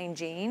wearing a plain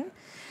jean.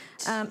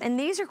 And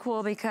these are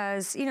cool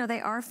because, you know,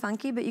 they are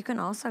funky, but you can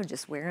also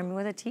just wear them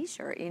with a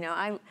t-shirt. You know,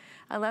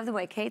 I love the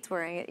way Kate's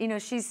wearing it. You know,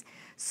 she's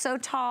so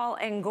tall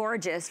and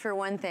gorgeous for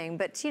one thing,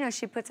 but, you know,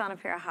 she puts on a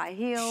pair of high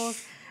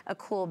heels, a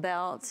cool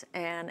belt,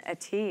 and a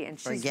tee, and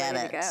she's ready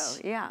to go.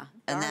 Yeah,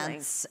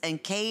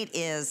 and Kate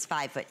is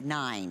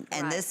 5'9",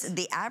 and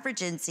the average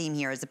inseam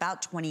here is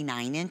about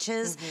 29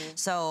 inches.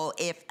 So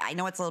I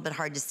know it's a little bit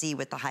hard to see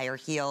with the higher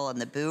heel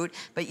and the boot,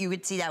 but you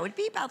would see that would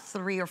be about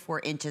 3 or 4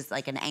 inches,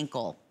 like an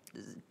ankle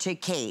to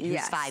Kate,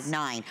 who's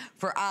 5'9".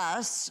 For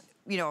us,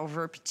 you know,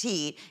 for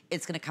petite,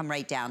 it's going to come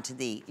right down to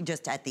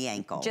just at the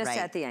ankle, Just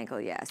at the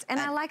ankle, yes. And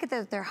I like it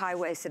that they're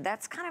high-waisted.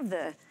 That's kind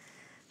of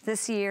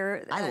this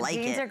year,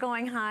 jeans are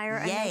going higher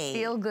and they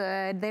feel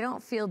good. They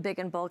don't feel big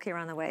and bulky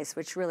around the waist,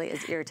 which really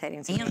is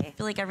irritating to me. You don't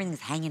feel like everything's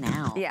hanging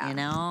out, you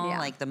know?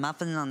 Like the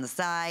muffins on the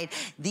side.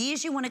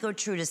 These you want to go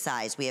true to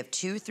size. We have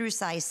 2 through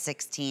size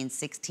 16,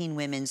 16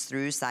 women's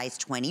through size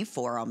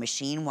 24, all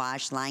machine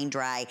wash, line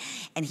dry.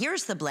 And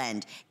here's the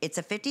blend. It's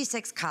a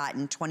 56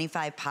 cotton,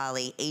 25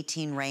 poly,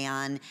 18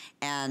 rayon,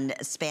 and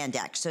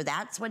spandex. So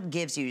that's what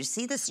gives you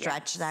see the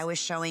stretch that I was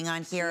showing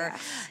on here?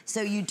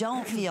 So you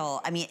don't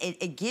feel, I mean,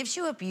 it gives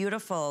you a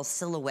beautiful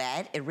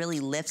silhouette. It really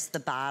lifts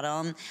the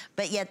bottom,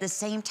 but yet at the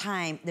same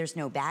time, there's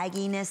no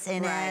bagginess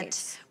in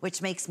it,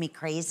 which makes me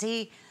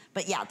crazy.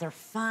 But yeah, they're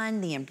fun.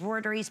 The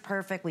embroidery's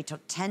perfect. We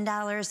took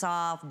 $10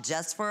 off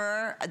just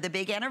for the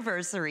big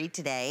anniversary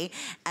today,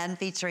 and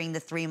featuring the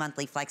 3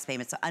 monthly flex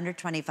payments, so under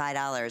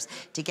 $25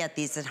 to get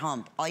these at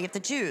home. All you have to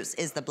choose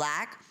is the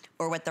black,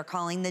 or what they're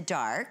calling the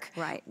dark,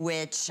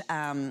 which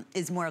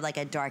is more like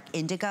a dark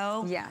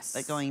indigo.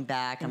 But going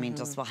back, I mean,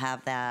 just we'll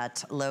have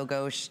that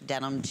logo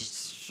denim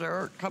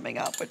shirt coming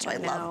up, which I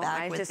love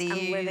back with these.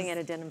 I'm living in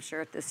a denim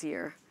shirt this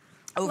year.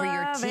 Over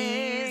your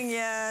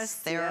tees.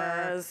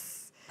 They're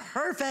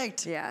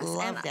perfect.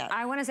 Love that.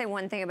 I want to say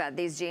one thing about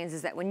these jeans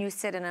is that when you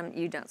sit in them,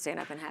 you don't stand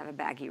up and have a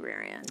baggy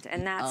rear end.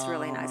 And that's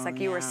really nice.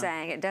 Like you were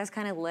saying, it does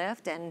kind of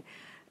lift, and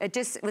it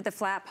just, with the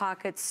flat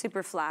pockets,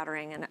 super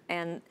flattering.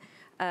 And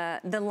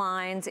the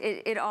lines,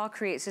 it all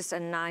creates just a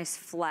nice,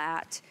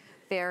 flat,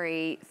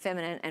 very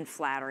feminine and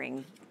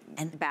flattering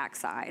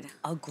backside.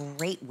 A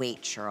great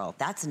weight, Sheryl.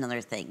 That's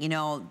another thing. You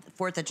know,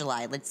 4th of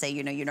July, let's say,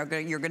 you know, you're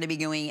going to be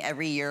going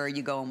every year,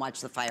 you go and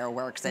watch the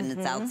fireworks, and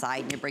it's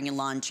outside, and you're bringing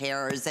lawn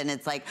chairs, and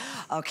it's like,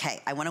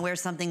 okay, I want to wear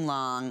something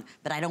long,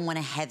 but I don't want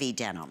a heavy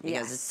denim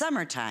because it's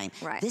summertime.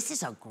 This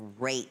is a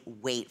great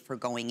weight for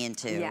going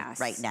into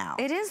right now.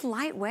 It is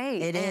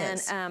lightweight. It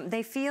is. And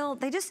they feel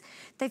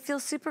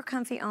super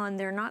comfy on.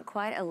 They're not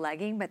quite a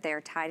legging, but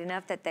they're tight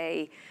enough that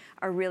they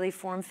are really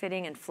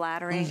form-fitting and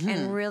flattering,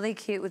 and really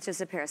cute with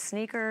just a pair of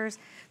sneakers,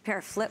 pair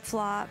of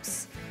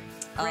flip-flops,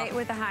 great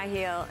with a high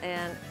heel,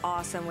 and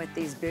awesome with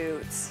these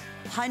boots.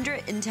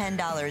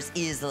 $110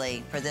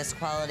 easily for this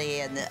quality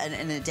and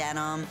the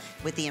denim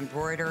with the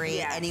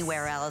embroidery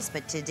anywhere else,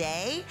 but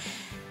today,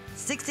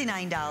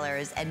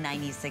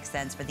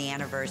 $69.96 for the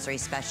anniversary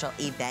special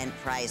event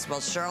price. Well,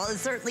 Sheryl is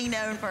certainly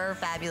known for her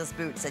fabulous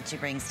boots that she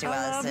brings to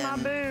us. I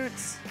love my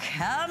boots.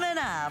 Coming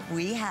up,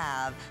 we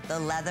have the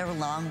leather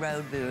long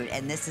road boot,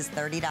 and this is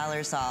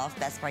 $30 off.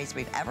 Best price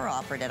we've ever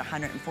offered at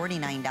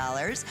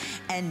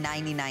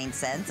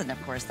 $149.99. And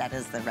of course, that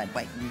is the red,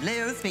 white, and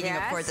blue. Speaking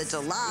of 4th of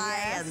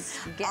July, and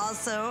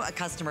also a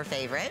customer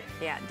favorite.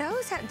 Yeah,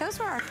 those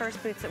were our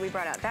first boots that we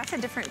brought out. That's a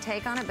different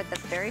take on it, but the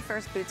very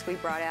first boots we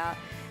brought out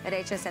at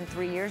HSN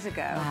 3 years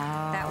ago.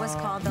 That was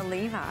called the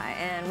Levi,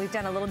 and we've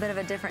done a little bit of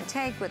a different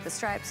take with the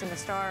stripes and the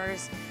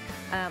stars,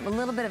 a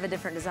little bit of a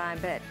different design,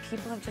 but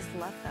people have just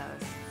loved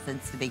those.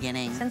 Since the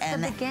beginning. Since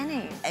the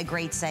beginning. A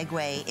great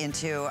segue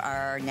into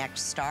our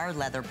next star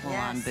leather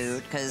pull-on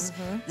boot, because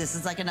this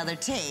is like another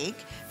take,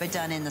 but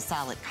done in the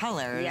solid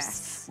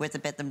colors with a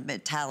bit of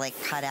metallic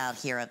cutout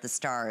here of the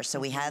stars.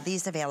 So we have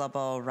these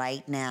available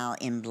right now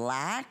in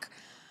black.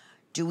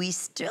 Do we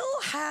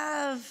still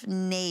have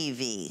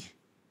navy?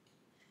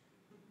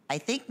 I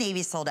think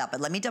navy sold out,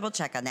 but let me double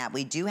check on that.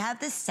 We do have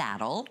the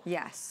saddle.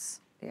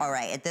 All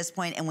right, at this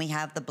point, and we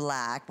have the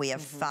black. We have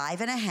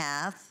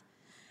 5.5.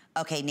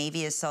 Okay,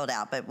 navy is sold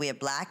out, but we have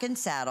black and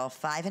saddle,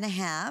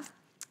 5.5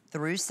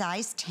 through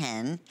size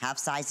 10, half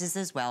sizes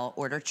as well.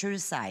 Order true to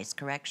size,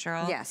 correct,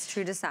 Sheryl? Yes,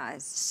 true to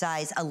size.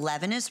 Size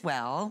 11 as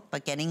well,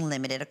 but getting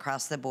limited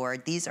across the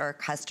board. These are a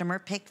customer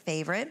pick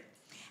favorite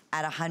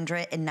at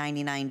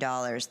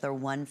 $199. They're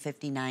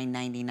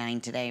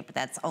 $159.99 today, but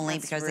that's only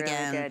because, really,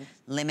 again,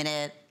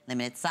 limited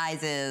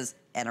sizes,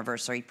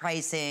 anniversary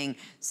pricing.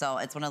 So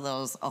it's one of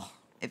those,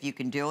 if you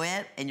can do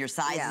it and your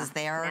size is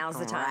there, now's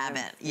the time.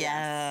 Grab it.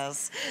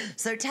 Yes.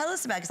 So tell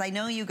us about, because I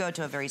know you go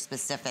to a very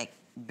specific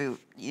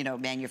boot, you know,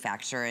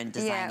 manufacturer and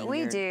designing. Yeah,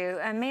 we do,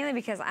 mainly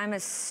because I'm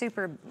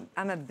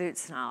a boot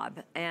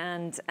snob,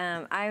 and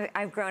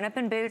I've grown up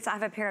in boots. I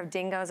have a pair of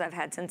Dingos I've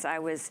had since I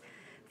was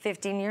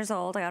 15 years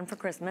old. I got them for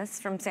Christmas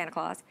from Santa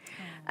Claus.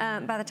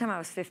 By the time I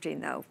was 15,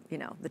 though, you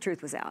know, the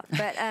truth was out.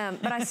 But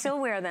I still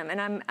wear them,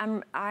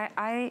 and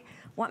I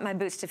want my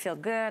boots to feel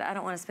good. I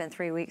don't want to spend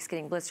 3 weeks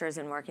getting blisters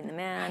and working them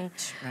in.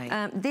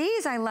 Right.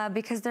 These I love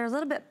because they're a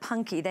little bit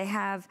punky. They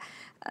have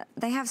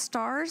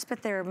stars,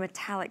 but they're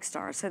metallic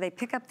stars, so they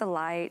pick up the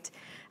light.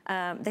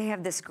 They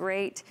have this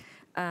great,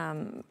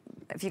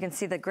 if you can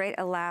see, the great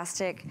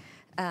elastic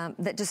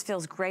that just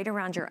feels great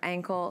around your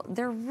ankle.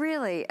 They're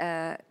really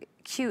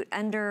cute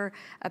under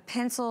a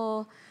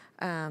pencil,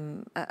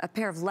 a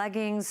pair of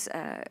leggings,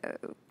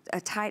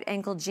 a tight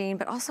ankle jean,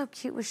 but also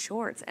cute with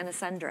shorts and a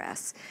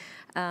sundress.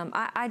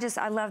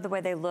 I love the way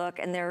they look,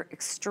 and they're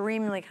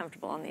extremely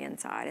comfortable on the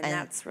inside, and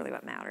that's really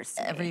what matters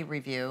to me. Every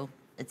review,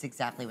 it's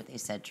exactly what they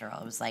said,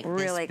 Sheryl. It was like,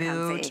 really this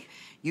boot, comfy.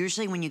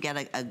 Usually when you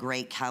get a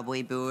great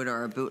cowboy boot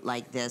or a boot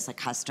like this, a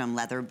custom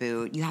leather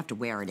boot, you have to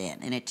wear it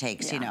in, and it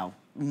takes, you know,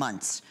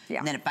 months. Yeah.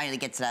 And then it finally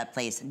gets to that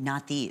place.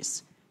 Not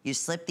these. You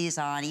slip these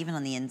on, even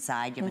on the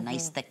inside, you have a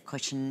nice thick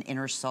cushion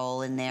inner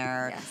sole in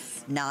there,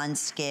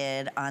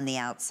 non-skid on the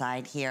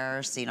outside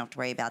here, so you don't have to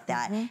worry about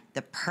that.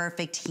 The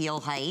perfect heel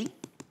height.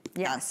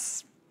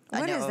 Yes.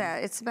 What is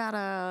that? It's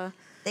about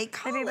they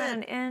call maybe it about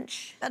an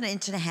inch. About an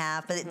inch and a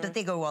half, but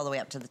they go all the way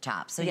up to the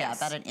top. So yeah,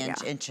 about an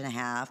inch, inch and a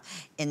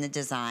half in the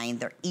design.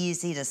 They're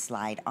easy to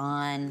slide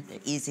on. They're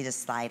easy to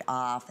slide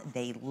off.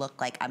 They look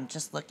like, I'm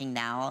just looking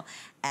now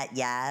at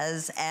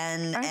Yaz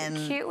and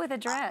cute with a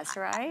dress,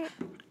 right?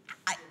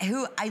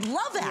 I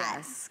love that.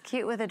 Yes,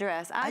 cute with a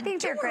dress. I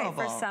think they're great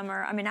for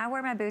summer. I mean, I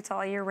wear my boots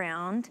all year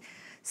round,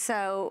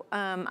 so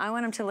I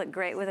want them to look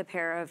great with a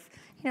pair of,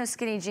 you know,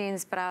 skinny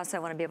jeans, but I also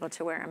want to be able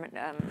to wear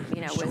them,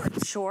 you know,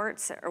 with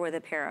shorts or with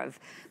a pair of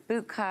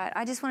boot cut.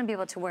 I just want to be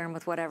able to wear them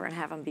with whatever and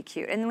have them be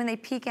cute. And when they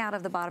peek out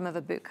of the bottom of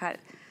a boot cut,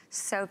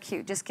 so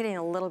cute. Just getting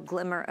a little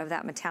glimmer of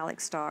that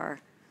metallic star.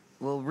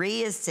 Well,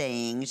 Ree is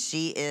saying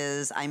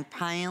I'm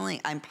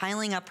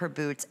piling up her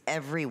boots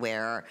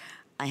everywhere.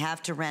 I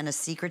have to rent a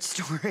secret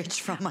storage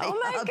from my hubby. Oh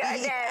my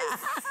goodness.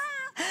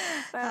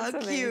 How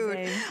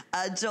cute.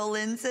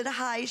 Jolene said,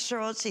 hi,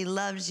 Sheryl. She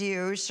loves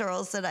you.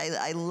 Sheryl said,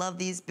 I love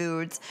these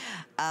boots.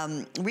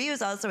 Ree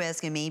was also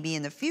asking, maybe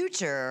in the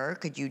future,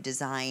 could you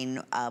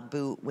design a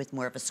boot with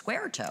more of a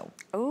square toe?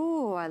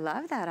 Oh, I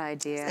love that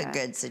idea. It's a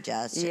good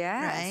suggestion,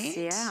 right?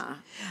 Yeah.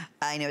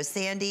 I know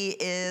Sandy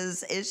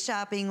is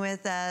shopping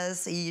with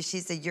us. She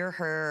said, you're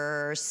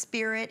her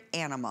spirit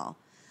animal.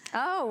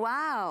 Oh,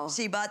 wow.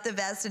 She bought the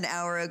vest an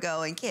hour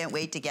ago and can't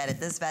wait to get it.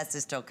 This vest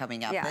is still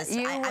coming up. Yeah,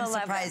 I'm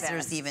surprised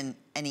there's even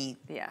any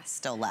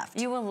still left.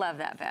 You will love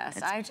that vest.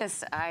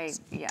 Yes.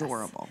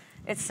 Adorable.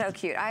 It's so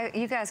cute.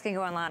 You guys can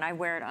go online. I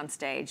wear it on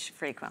stage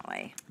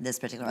frequently. This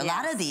particular, a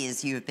lot of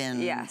these you've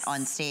been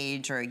on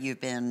stage or you've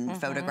been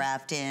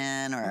photographed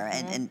in, or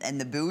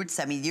and the boots.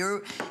 I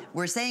mean,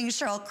 we're saying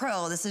Sheryl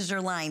Crow. This is your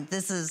line.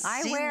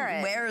 She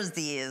wears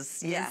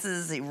these. Yes.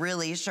 This is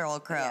really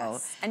Sheryl Crow.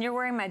 Yes. And you're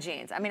wearing my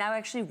jeans. I mean, I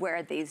actually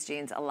wear these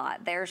jeans a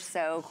lot. They're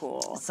so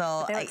cool.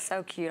 So they look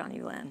so cute on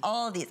you, Lynn.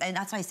 All of these, and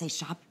that's why I say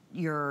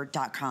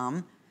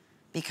shopyour.com.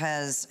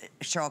 Because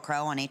Sheryl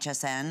Crow on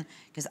HSN,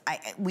 because I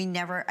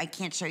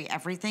can't show you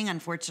everything,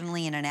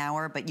 unfortunately, in an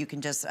hour, but you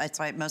can that's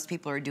why most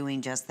people are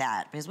doing just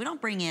that, because we don't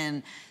bring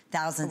in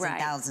thousands and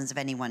thousands of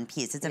any one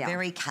piece. It's a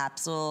very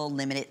capsule,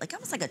 limited, like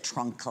almost like a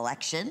trunk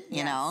collection,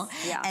 you know?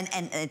 Yeah.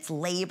 And it's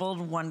labeled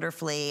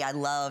wonderfully. I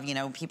love, you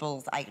know,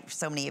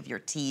 so many of your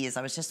tees.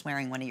 I was just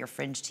wearing one of your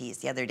fringe tees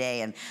the other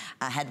day, and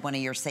I had one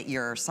of your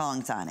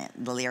songs on it,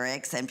 the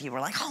lyrics, and people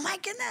were like, oh my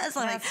goodness.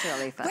 That's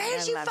really fun. Where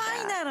did you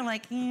find that? I'm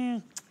like,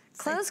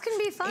 Clothes can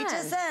be fun.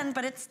 HSN,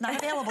 but it's not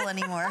available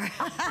anymore.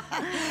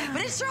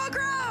 But it's Sheryl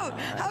Crow.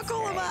 How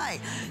cool am I?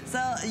 So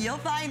you'll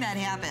find that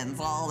happens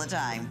all the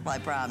time, I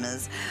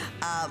promise.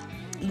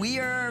 We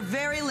are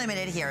very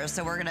limited here,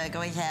 so we're going to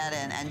go ahead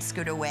and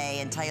scoot away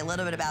and tell you a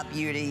little bit about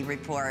Beauty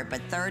Report. But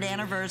 3rd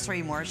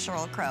anniversary, more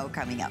Sheryl Crow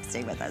coming up.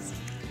 Stay with us.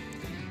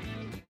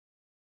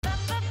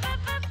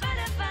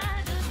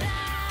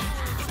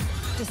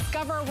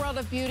 Discover a world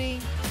of beauty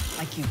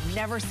like you've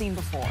never seen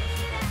before.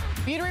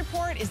 Beauty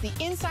Report is the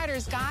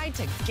insider's guide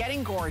to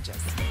getting gorgeous.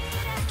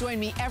 Join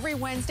me every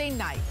Wednesday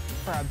night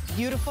for a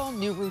beautiful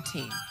new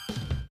routine.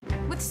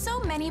 With so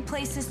many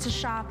places to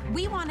shop,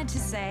 we wanted to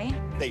say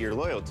that your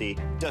loyalty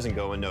doesn't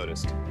go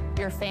unnoticed.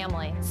 Your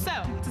family. So,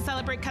 to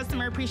celebrate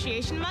Customer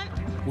Appreciation Month,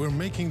 we're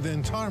making the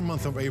entire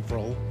month of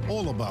April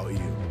all about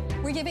you.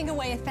 We're giving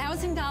away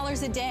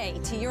 $1,000 a day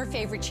to your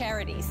favorite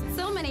charities.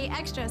 So many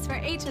extras for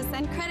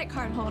HSN credit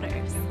card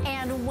holders.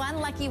 And one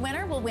lucky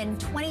winner will win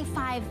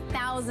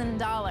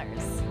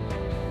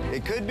 $25,000.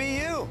 It could be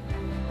you.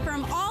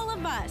 From all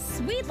of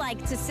us, we'd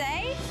like to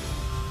say...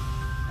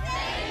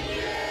 Thank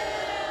you!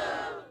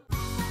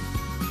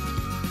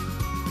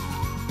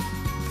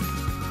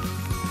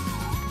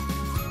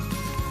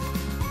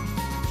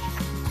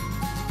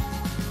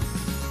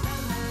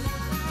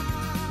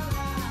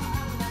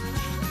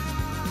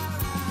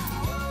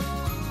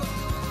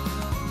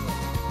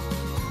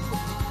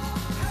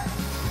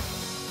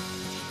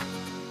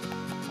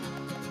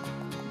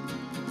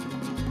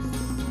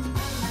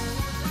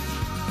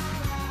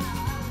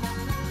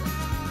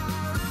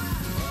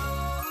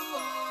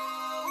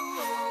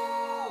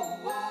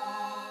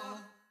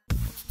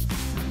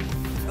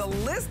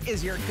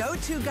 is your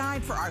go-to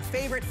guide for our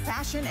favorite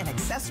fashion and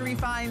accessory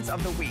finds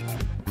of the week.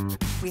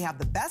 We have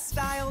the best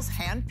styles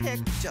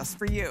handpicked just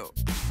for you.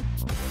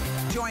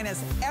 Join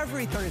us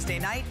every Thursday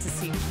night to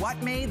see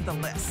what made the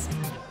list.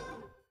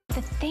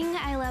 The thing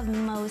I love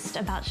most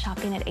about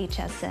shopping at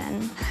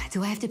HSN.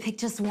 Do I have to pick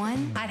just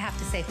one? I'd have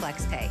to say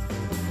FlexPay.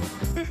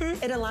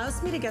 It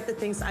allows me to get the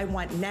things I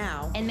want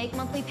now and make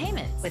monthly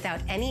payments without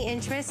any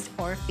interest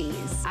or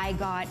fees. I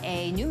got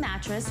a new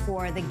mattress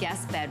for the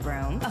guest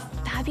bedroom, A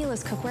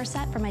fabulous cookware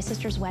set for my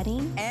sister's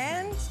wedding.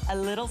 and a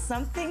little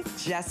something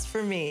just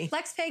for me.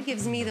 FlexPay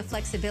gives me the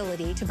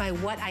flexibility to buy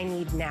what I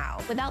need now.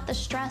 Without the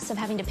stress of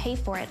having to pay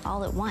for it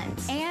all at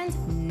once.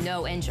 and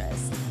no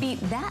interest. Beat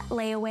that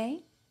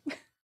layaway.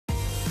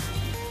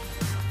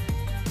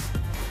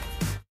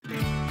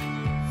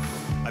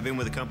 I've been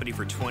with the company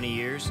for 20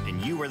 years, and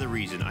you are the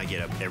reason I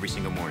get up every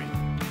single morning.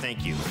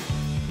 Thank you.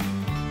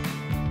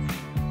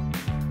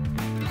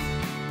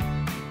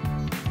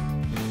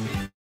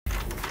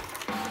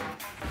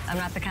 I'm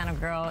not the kind of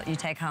girl you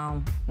take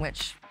home,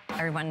 which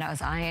everyone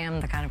knows I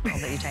am the kind of girl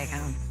that you take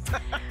home.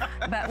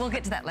 But we'll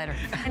get to that later.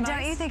 And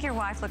don't you think your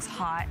wife looks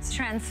hot?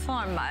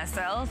 Transform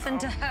myself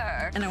into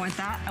her. And I want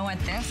that, I want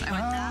this, I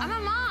want that. I'm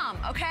a mom,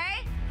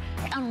 okay?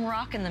 I'm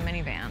rocking the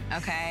minivan,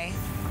 okay?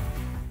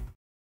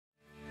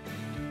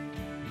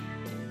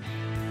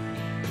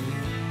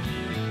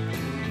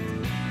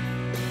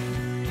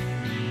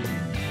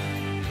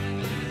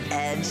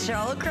 And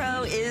Sheryl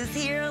Crow is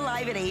here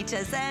live at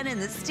HSN in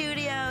the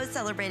studio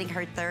celebrating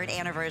her 3rd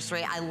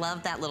anniversary. I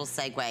love that little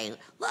segue.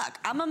 Look,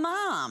 I'm a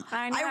mom.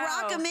 I know. I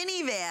rock a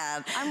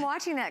minivan. I'm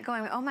watching that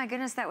going, oh my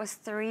goodness, that was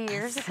 3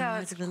 years ago.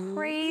 It's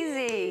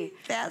crazy.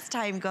 Fast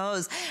time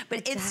goes.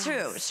 But it's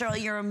true.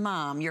 Sheryl, you're a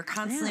mom. You're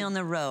constantly on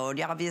the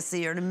road.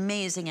 Obviously, you're an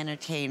amazing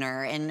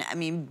entertainer. And I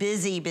mean,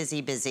 busy,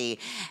 busy, busy.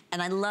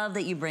 And I love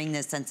that you bring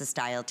this sense of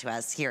style to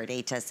us here at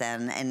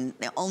HSN, and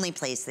the only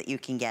place that you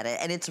can get it.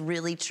 And it's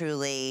really,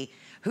 truly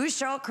who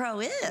Sheryl Crow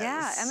is.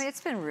 Yeah, I mean,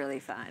 it's been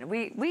really fun.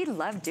 We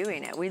love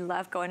doing it. We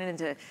love going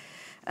into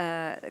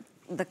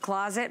the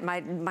closet,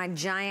 my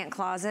giant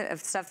closet of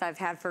stuff that I've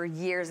had for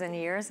years and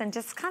years, and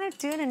just kind of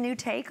doing a new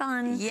take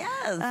on,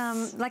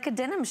 like a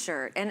denim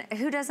shirt. And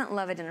who doesn't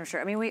love a denim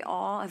shirt? I mean, we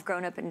all have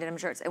grown up in denim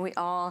shirts, and we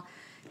all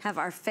have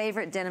our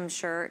favorite denim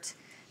shirt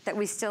that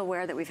we still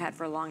wear that we've had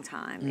for a long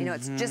time. You know,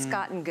 it's just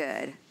gotten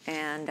good.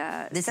 And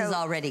this is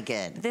already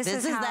good. This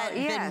is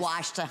been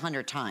washed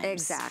 100 times.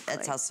 Exactly.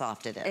 That's how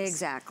soft it is.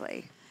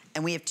 Exactly.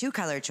 And we have 2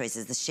 color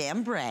choices, the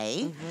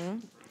chambray,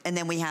 and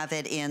then we have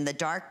it in the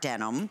dark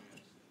denim.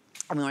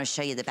 I'm going to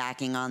show you the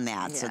backing on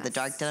that. Yes. So the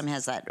dark denim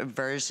has that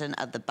version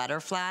of the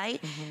butterfly.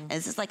 And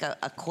this is like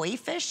a koi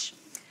fish.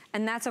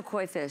 And that's a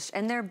koi fish.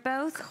 And they're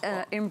both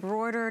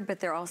embroidered, but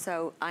they're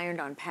also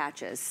ironed on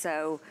patches.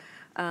 So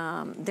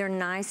they're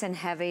nice and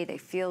heavy, they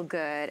feel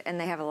good, and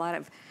they have a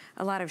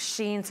lot of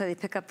sheen, so they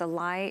pick up the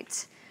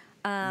light.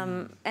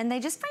 And they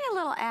just bring a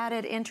little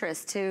added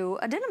interest to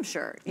a denim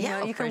shirt. You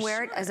know, you can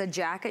wear it as a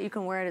jacket, you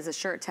can wear it as a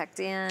shirt tucked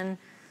in,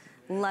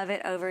 love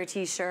it over a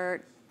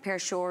t-shirt, pair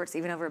of shorts,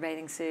 even over a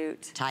bathing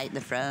suit. Tie it in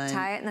the front.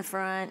 Tie it in the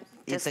front,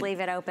 just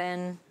leave it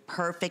open.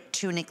 Perfect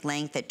tunic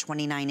length at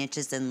 29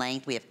 inches in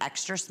length. We have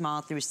extra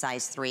small through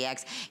size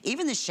 3X.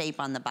 Even the shape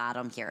on the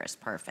bottom here is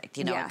perfect.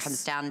 You know, it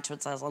comes down to,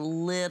 it has a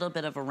little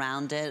bit of a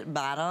rounded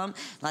bottom.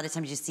 A lot of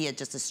times you see it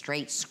just a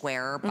straight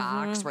square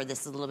box, where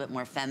this is a little bit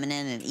more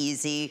feminine and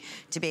easy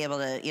to be able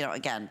to, you know,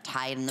 again,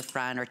 tie it in the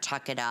front or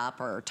tuck it up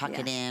or tuck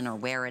it in or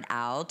wear it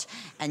out.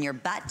 And your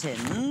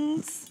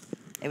buttons,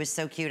 it was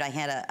so cute. I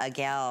had a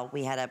gal,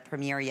 we had a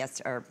premiere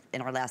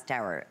in our last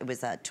hour. It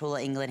was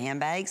Tula England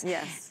handbags.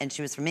 Yes. And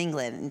she was from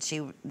England, and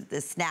the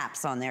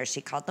snaps on there,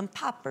 she called them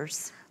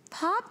poppers.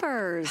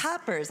 Poppers.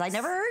 Poppers. I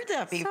never heard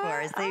that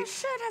before. So, oh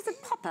shit, has a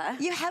popper.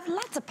 You have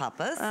lots of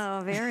poppers.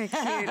 Oh, very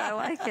cute. I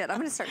like it. I'm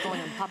going to start calling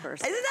them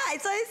poppers. Isn't that?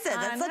 That's what I said.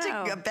 That's such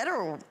a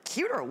better,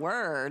 cuter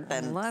word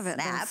than snaps. Love it.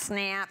 Than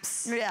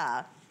snaps.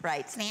 Yeah,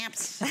 right.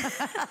 Snaps. These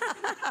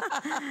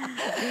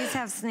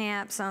have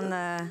snaps on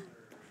the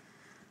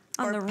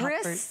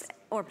wrists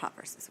or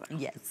poppers as well.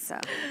 Yes. So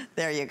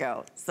there you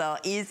go. So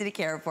easy to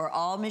care for,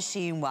 all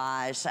machine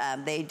wash.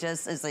 They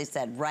just, as I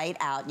said, right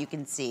out, you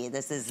can see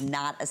this is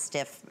not a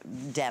stiff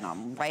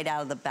denim. Right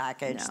out of the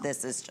package,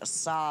 this is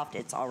just soft.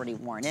 It's already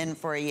worn in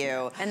for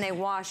you. And they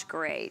wash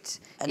great.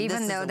 And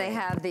even though they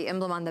have the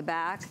emblem on the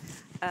back,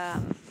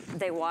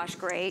 they wash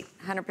great,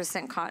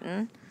 100%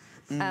 cotton.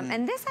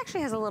 And this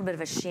actually has a little bit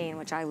of a sheen,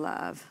 which I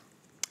love.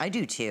 I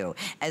do too.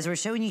 As we're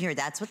showing you here,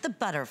 that's with the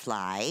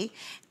butterfly.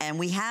 And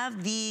we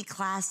have the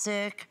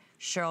classic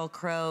Sheryl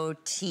Crow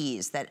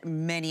tees that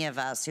many of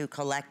us who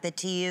collect the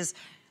tees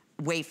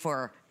wait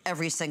for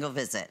every single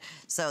visit.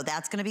 So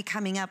that's gonna be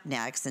coming up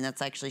next, and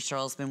that's actually,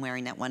 Cheryl's been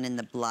wearing that one in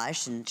the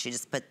blush, and she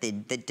just put the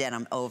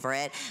denim over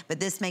it.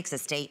 But this makes a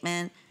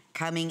statement,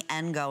 coming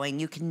and going.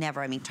 You can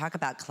never, I mean, talk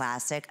about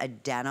classic, a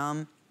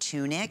denim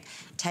tunic,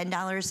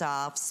 $10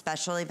 off,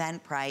 special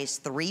event price,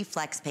 3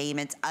 flex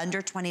payments,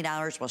 under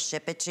 $20, we'll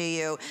ship it to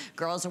you.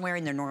 Girls are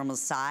wearing their normal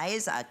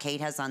size.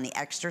 Kate has on the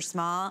extra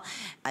small.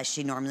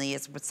 She normally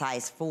is with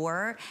size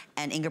 4,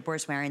 and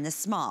Ingeborg's wearing the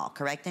small,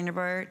 correct,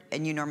 Ingeborg?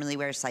 And you normally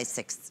wear size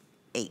 6,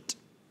 8.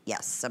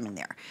 Yes, I'm in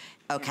there.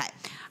 Okay,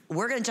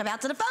 we're gonna jump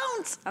out to the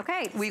phones.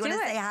 Okay, we want to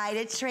say hi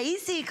to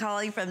Tracy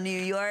calling from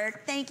New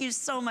York. Thank you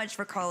so much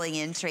for calling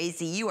in,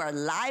 Tracy. You are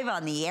live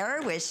on the air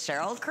with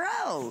Sheryl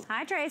Crow.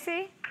 Hi,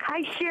 Tracy.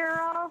 Hi,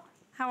 Sheryl.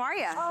 How are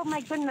you? Oh,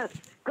 my goodness.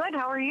 Good,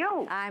 how are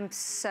you? I'm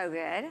so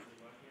good.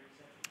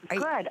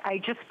 Good,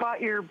 I just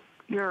bought your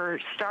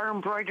star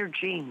embroidered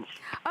jeans.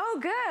 Oh,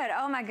 good.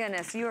 Oh, my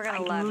goodness. You are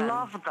going to love them. I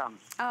love them.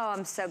 Oh,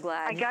 I'm so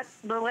glad.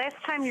 The last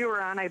time you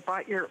were on, I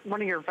bought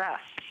one of your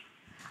vests.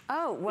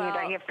 Oh, well. And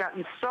I have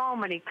gotten so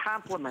many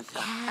compliments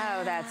on it.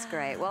 Oh, that's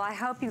great. Well, I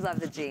hope you love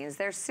the jeans.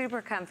 They're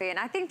super comfy, and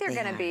I think they're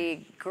going to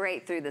be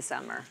great through the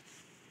summer.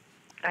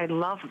 I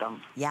love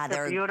them. Yeah,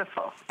 they're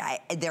beautiful.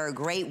 They're a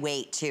great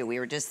weight, too. We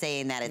were just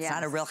saying that it's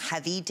not a real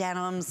heavy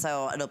denim,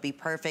 so it'll be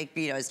perfect,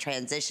 you know, as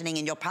transitioning.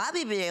 And you'll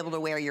probably be able to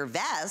wear your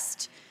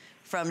vest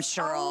from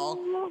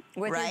Sheryl,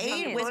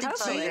 right? With your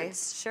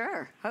jeans.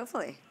 Sure,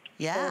 hopefully.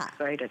 Yeah. So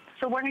excited.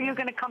 So when are you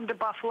going to come to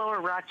Buffalo or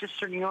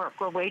Rochester, New York?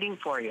 We're waiting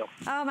for you.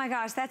 Oh, my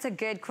gosh, that's a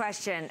good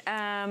question.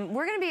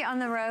 We're going to be on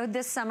the road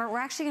this summer. We're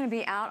actually going to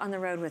be out on the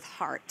road with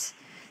Heart.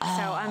 So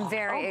I'm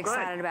very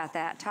excited about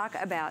that. Talk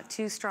about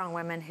 2 strong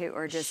women who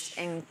are just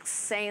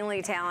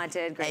insanely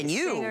talented, great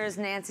singers.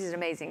 Nancy's an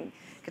amazing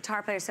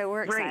guitar player, so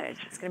we're excited.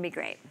 It's going to be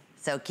great.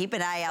 So keep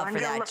an eye out for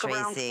that, Tracy.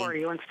 I'm going to look around for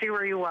you and see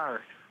where you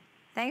are.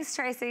 Thanks,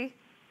 Tracy.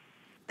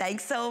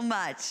 Thanks so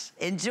much.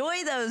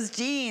 Enjoy those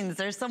jeans.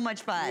 They're so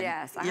much fun.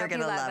 Yes, You're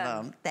going to love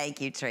them.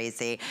 Thank you,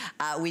 Tracy.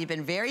 We've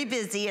been very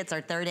busy. It's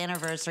our 3rd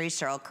anniversary.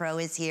 Sheryl Crow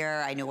is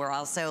here. I know we're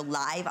also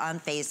live on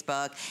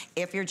Facebook.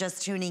 If you're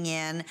just tuning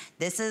in,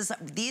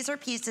 these are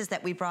pieces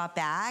that we brought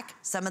back.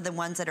 Some of the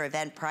ones that are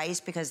event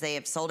priced because they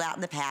have sold out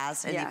in the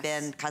past and they've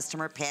been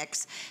customer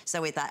picks.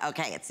 So we thought,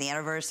 okay, it's the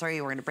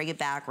anniversary. We're going to bring it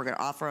back. We're going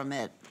to offer them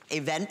at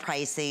event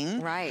pricing.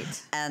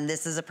 Right. And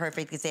this is a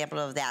perfect example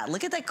of that.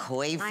 Look at that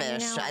koi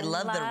fish. I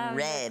love the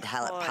red,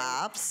 how it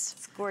pops.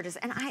 It's gorgeous.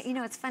 And you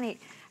know, it's funny.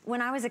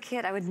 When I was a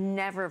kid, I would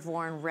never have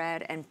worn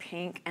red and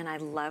pink, and I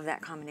love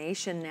that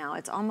combination now.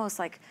 It's almost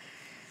like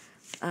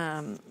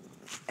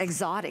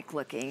exotic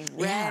looking.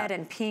 Red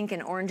and pink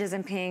and oranges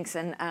and pinks.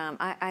 And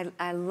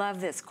I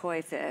love this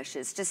koi fish.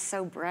 It's just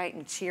so bright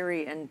and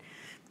cheery and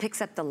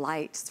picks up the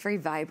light. It's very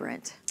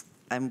vibrant.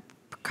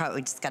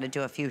 We just got to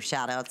do a few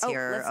shout outs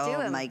here. Let's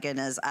do 'em. My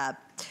goodness.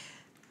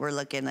 We're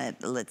looking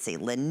at, let's see,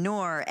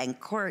 Lenore and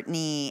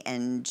Courtney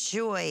and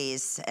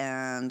Joyce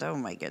and, oh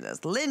my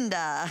goodness,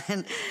 Linda.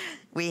 And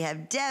we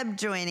have Deb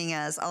joining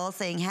us, all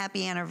saying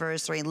happy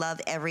anniversary,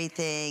 love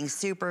everything,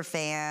 super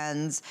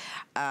fans,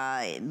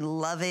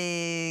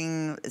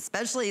 loving,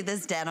 especially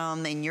this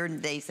denim.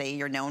 And they say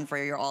you're known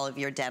for all of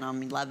your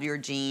denim, love your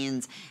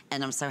jeans.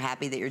 And I'm so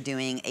happy that you're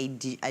doing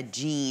a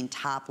jean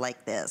top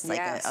like this, like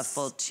a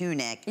full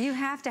tunic. You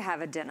have to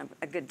have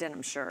a good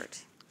denim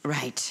shirt.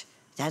 Right.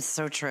 That's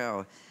so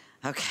true.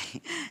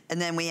 Okay.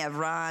 And then we have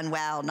Ron.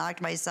 Wow,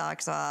 knocked my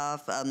socks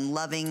off. I'm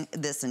loving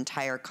this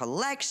entire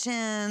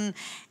collection.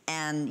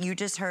 And you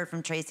just heard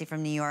from Tracy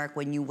from New York,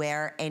 when you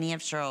wear any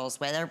of Sheryl's,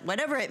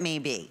 whatever it may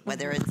be,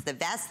 whether it's the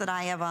vest that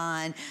I have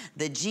on,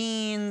 the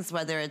jeans,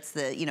 whether it's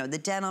the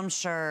denim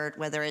shirt,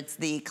 whether it's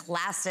the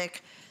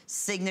classic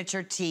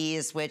signature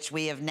tees, which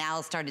we have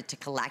now started to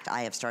collect.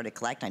 I have started to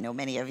collect. I know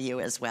many of you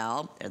as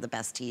well. They're the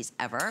best tees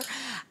ever.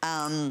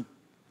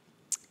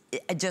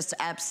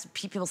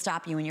 People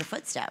stop you in your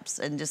footsteps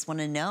and just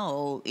want to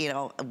know,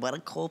 what a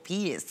cool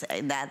piece.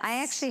 I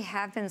actually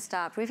have been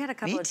stopped. We've had a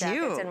couple of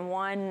jackets, and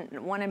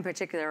one in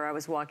particular, I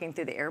was walking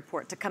through the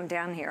airport to come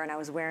down here, and I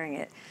was wearing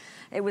it.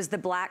 It was the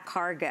black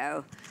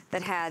cargo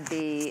that had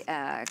the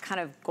kind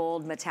of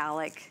gold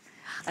metallic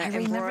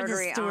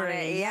embroidery on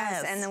it.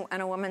 Yes.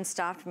 And a woman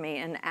stopped me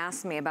and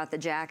asked me about the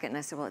jacket, and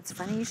I said, well, it's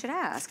funny you should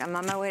ask. I'm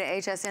on my way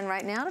to HSN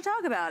right now to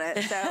talk about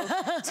it, so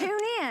tune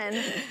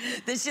in.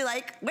 Then she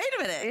like, wait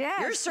a minute,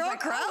 you're Sheryl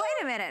Crow? Oh,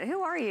 wait a minute,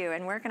 who are you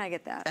and where can I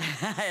get that?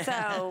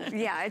 So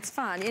yeah, it's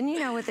fun.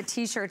 And with the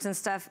t-shirts and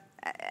stuff,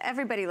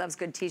 everybody loves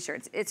good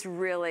t-shirts. It's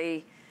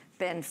really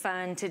been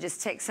fun to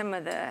just take some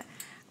of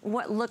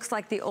what looks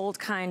like the old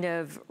kind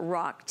of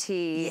rock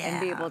tee and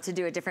be able to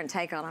do a different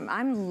take on them.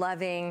 I'm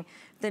loving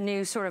the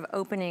new sort of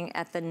opening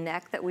at the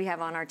neck that we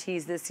have on our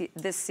tees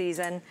this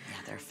season.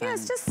 Yeah, they're fun. Yeah,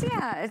 it's just,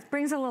 it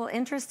brings a little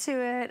interest to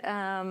it.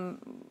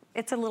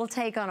 It's a little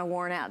take on a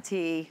worn out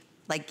tee.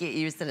 Like you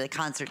used to the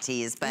concert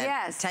tees, but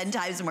 10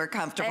 times more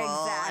comfortable.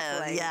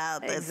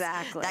 Exactly.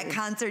 Exactly. That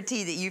concert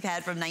tee that you've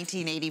had from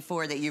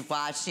 1984 that you've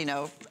watched,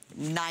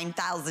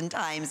 9,000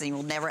 times and you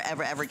will never,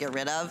 ever, ever get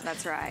rid of.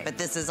 That's right. But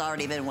this has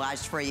already been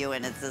washed for you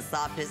and it's the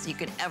softest you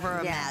could ever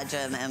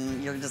imagine,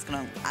 and you're just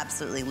gonna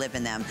absolutely live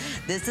in them.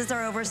 This is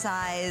our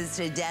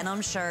oversized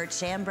denim shirt,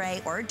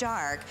 chambray or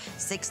dark,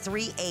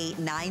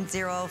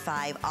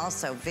 638-9005.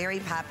 Also very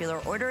popular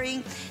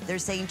ordering. They're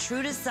saying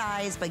true to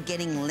size, but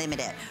getting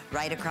limited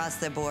right across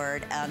the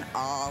board on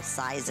all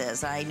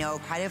sizes. I know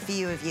quite a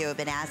few of you have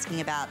been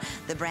asking about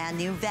the brand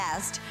new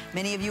vest.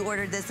 Many of you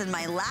ordered this in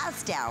my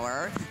last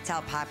hour. It's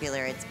how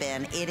popular it's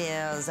been. It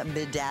is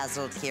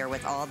bedazzled here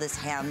with all this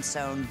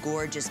hand-sewn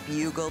gorgeous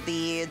bugle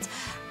beads.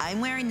 I'm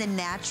wearing the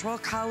natural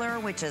color,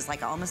 which is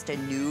like almost a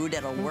nude.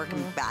 It'll work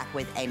back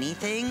with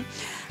anything.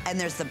 And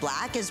there's the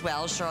black as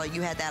well. Cheryl,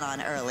 you had that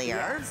on earlier.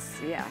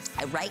 Yes, yes.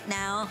 Right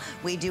now,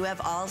 we do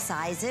have all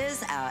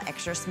sizes,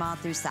 extra small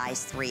through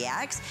size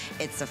 3X.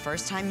 It's the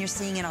first time you're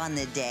seeing it on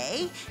the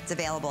day. It's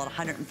available at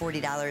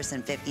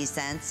 $140.50,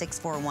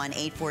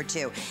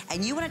 641-842.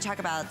 And you want to talk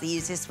about the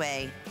easiest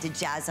way to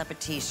jazz up a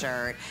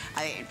t-shirt.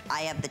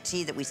 I have the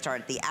tee that we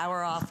started the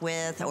hour off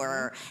with,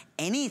 or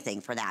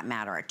anything for that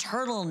matter, a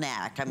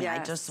turtleneck. I mean,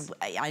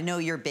 I know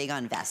you're big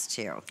on vests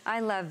too. I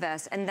love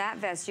vests, and that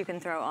vest you can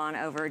throw on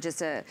over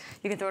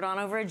you can throw it on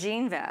over a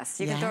jean vest.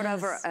 You can throw it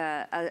over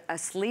a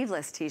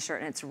sleeveless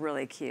t-shirt, and it's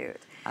really cute.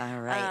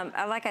 All right.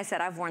 Like I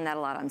said, I've worn that a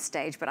lot on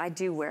stage, but I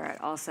do wear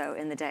it also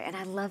in the day, and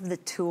I love the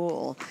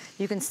tulle.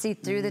 You can see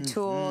through the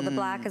tulle. The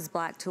black is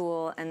black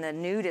tulle, and the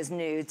nude is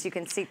nude, so you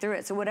can see through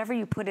it. So whatever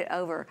you put it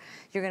over,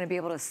 you're gonna be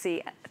able to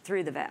see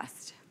through the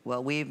vest.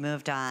 Well, we've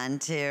moved on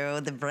to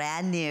the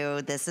brand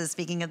new. This is,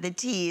 speaking of the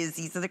tees,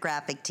 these are the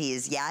graphic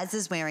tees. Yaz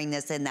is wearing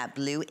this in that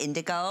blue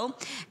indigo,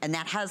 and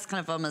that has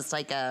kind of almost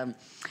like a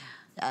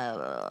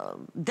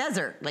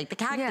desert, like the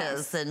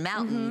cactus and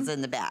mountains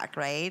in the back,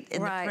 right?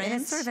 In the print.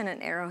 And it's sort of in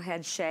an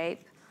arrowhead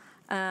shape,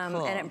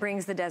 and it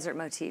brings the desert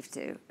motif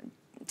to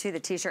the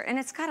t-shirt, and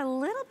it's got a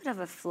little bit of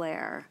a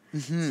flare,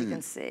 as you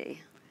can see.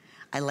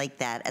 I like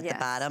that at the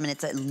bottom, and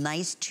it's a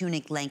nice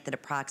tunic length at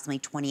approximately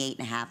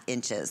 28.5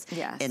 inches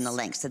in the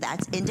length. So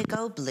that's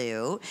indigo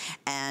blue,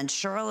 and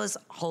Cheryl is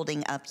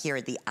holding up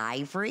here the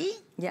ivory.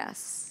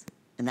 Yes.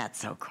 And that's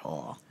so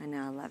cool. I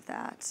know, I love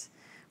that.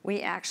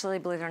 We actually,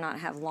 believe it or not,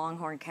 have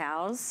longhorn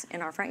cows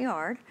in our front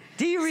yard.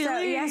 Do you really? So,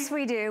 yes,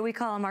 we do. We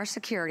call them our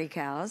security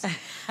cows.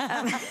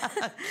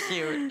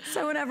 Cute.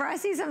 So whenever I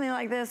see something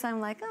like this, I'm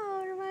like,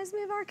 oh, it reminds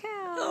me of our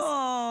cows.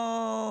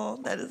 Oh,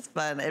 that is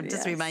fun. It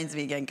just reminds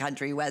me again,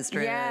 country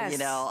western, you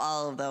know,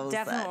 all of those.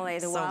 Definitely,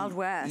 the Wild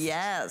West.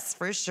 Yes,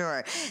 for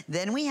sure.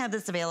 Then we have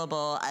this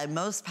available,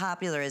 most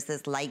popular is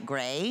this light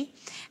gray.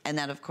 And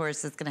that, of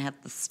course, is gonna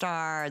have the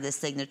star, the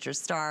signature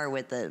star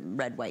with the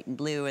red, white, and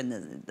blue, and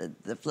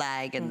the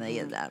flag, and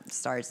the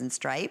stars and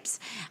stripes.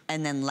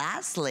 And then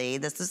lastly,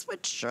 this is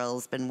what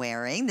Cheryl's been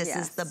wearing. This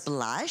is the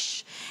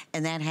blush,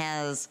 and that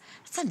has,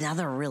 it's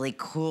another really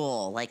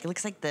cool, like it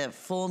looks like the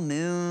full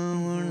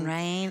moon,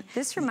 right?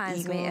 This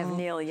reminds me of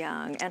Neil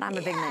Young, and I'm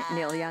a big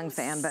Neil Young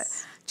fan, but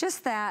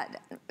just that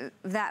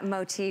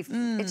motif,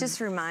 it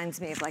just reminds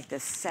me of like the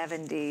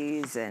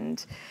 70s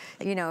and,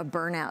 you know, a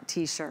burnout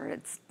t-shirt.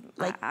 It's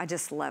like, I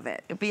just love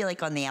it. It'd be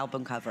like on the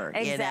album cover,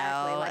 exactly, you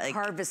know? like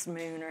Harvest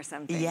Moon or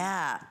something.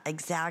 Yeah,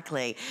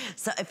 exactly.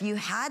 So if you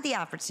had the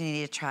opportunity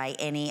to try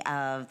any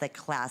of the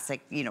classic,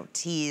 you know,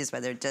 tees,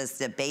 whether just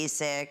the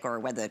basic or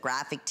whether the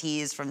graphic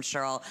tees from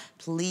Cheryl,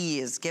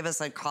 please give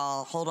us a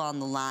call. Hold on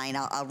the line.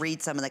 I'll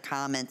read some of the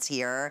comments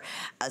here.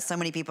 So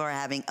many people are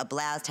having a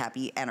blast.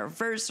 Happy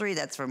anniversary.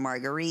 That's from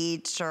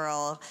Marguerite.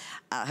 Cheryl,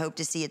 hope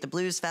to see you at the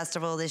Blues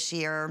Festival this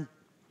year.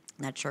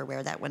 Not sure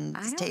where that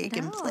one's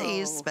taking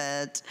place,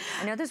 but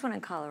I know there's one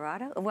in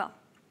Colorado. Well,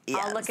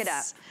 I'll look it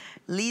up.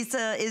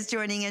 Lisa is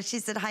joining us. She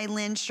said, hi,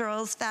 Lynn.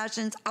 Cheryl's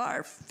fashions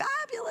are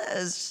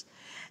fabulous.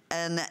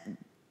 And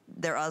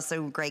there are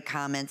also great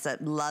comments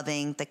that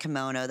loving the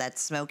kimono,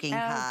 that's smoking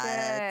hot.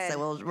 Good. So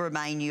we'll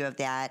remind you of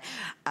that.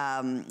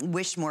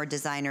 Wish more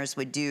designers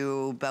would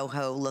do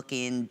boho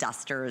looking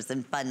dusters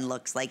and fun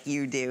looks like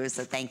you do.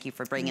 So thank you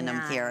for bringing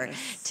them here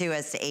to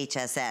us to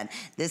HSN.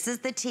 This is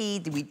the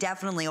tee. We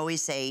definitely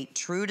always say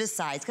true to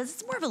size because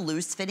it's more of a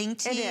loose fitting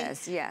tee. It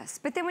is, yes.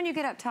 But then when you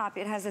get up top,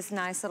 it has this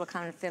nice little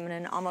kind of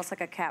feminine, almost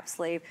like a cap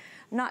sleeve.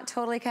 Not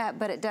totally cap,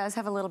 but it does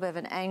have a little bit of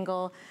an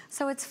angle.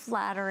 So it's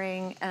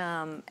flattering.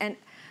 And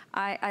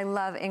I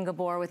love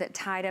Ingeborg with it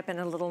tied up in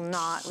a little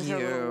knot with her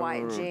little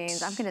white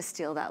jeans. I'm gonna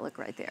steal that look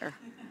right there.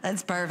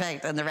 That's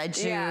perfect. And the red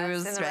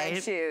shoes, and the right?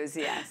 red shoes,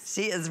 yes.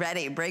 She is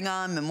ready. Bring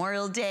on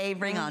Memorial Day,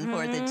 bring on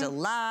 4th of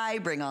July,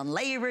 bring on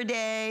Labor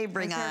Day,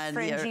 bring on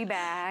fringy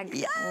bag.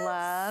 Yes.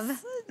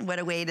 Love. What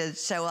a way to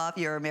show off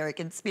your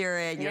American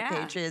spirit, your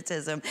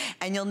patriotism.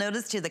 And you'll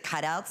notice too, the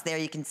cutouts there,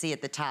 you can see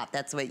at the top,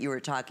 that's what you were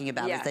talking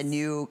about. It's a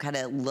new kind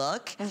of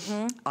look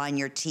on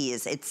your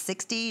tees. It's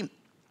 66%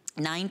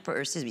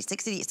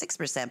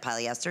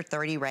 polyester,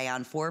 30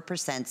 rayon, 4%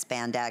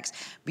 spandex,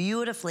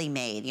 beautifully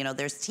made. You know,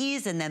 there's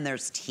tees and then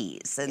there's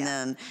tees. And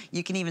then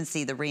you can even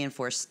see the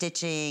reinforced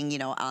stitching, you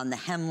know, on the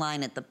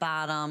hemline at the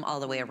bottom, all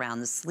the way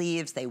around the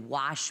sleeves. They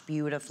wash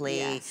beautifully.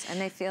 Yes,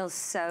 and they feel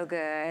so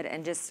good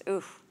and just,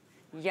 oof.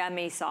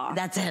 yummy soft.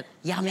 That's it,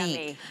 yummy.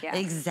 Yummy, yes.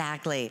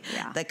 Exactly.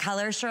 Yeah. The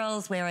color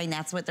Sheryl's wearing,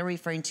 that's what they're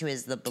referring to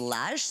as the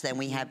blush. Then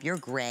we have your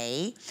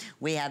gray.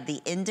 We have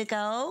the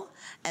indigo.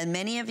 And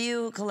many of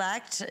you who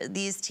collect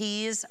these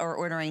tees are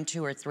ordering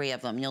 2 or 3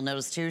 of them. You'll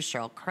notice too,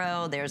 Sheryl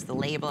Crow, there's the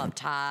label up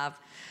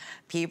top.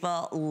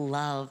 People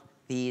love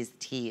these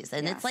tees.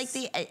 And it's like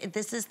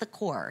this is the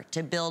core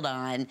to build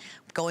on,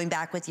 going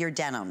back with your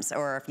denims,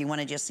 or if you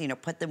want to just, you know,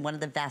 put one of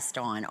the vest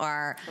on,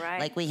 or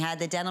like we had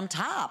the denim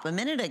top a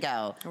minute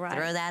ago,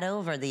 throw that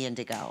over the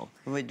indigo,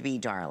 would be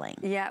darling.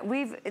 Yeah,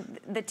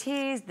 the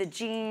tees, the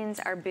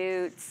jeans, our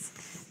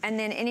boots, and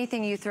then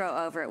anything you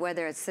throw over it,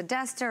 whether it's the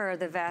duster or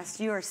the vest,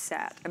 you're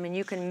set. I mean,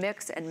 you can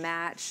mix and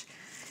match.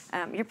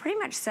 You're pretty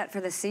much set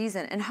for the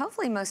season, and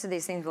hopefully most of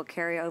these things will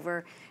carry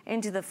over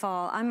into the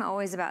fall. I'm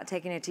always about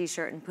taking a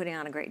t-shirt and putting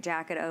on a great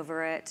jacket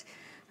over it.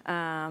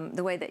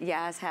 The way that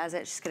Yaz has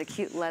it, she's got a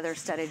cute leather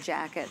studded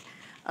jacket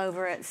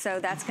over it,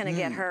 so that's gonna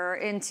get her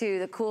into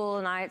the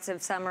cool nights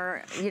of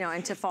summer, you know,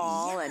 into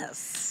fall.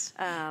 Yes.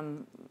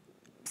 And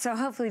so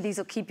hopefully these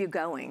will keep you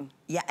going.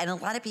 Yeah, and a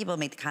lot of people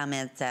make the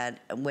comment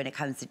that when it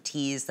comes to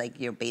tees, like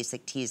your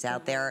basic tees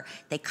out there,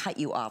 they cut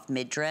you off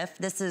midriff.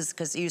 This is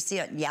because you see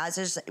Yaz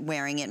is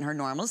wearing it in her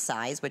normal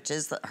size, which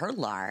is her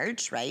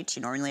large, right? She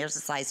normally wears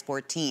a size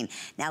 14.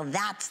 Now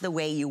that's the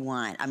way you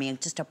want. I mean,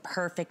 just a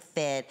perfect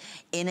fit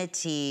in a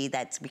tee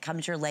that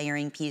becomes your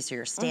layering piece or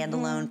your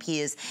standalone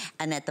piece.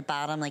 And at the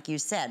bottom, like you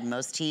said,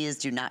 most tees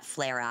do not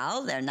flare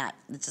out. They're not,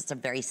 it's just a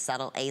very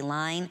subtle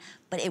A-line,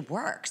 but it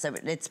works.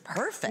 It's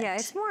perfect. Yeah,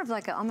 it's more of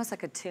like almost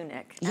like a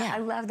tunic. Yeah.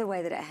 I love the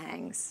way that it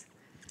hangs.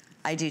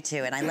 I do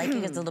too, and I like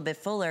it. It's a little bit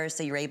fuller,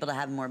 so you're able to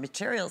have more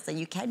material, so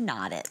you can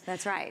knot it.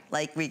 That's right.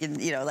 Like we can,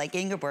 you know, like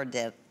Ingeborg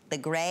did. The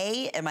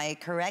gray, am I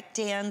correct,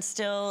 Dan,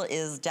 still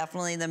is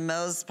definitely the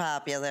most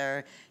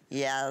popular.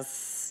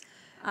 Yes.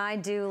 I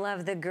do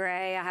love the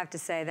gray. I have to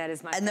say that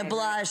is my favorite. And the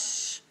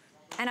blush.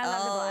 And I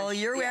love the blush. Oh,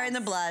 you're wearing the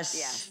blush.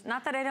 Yes.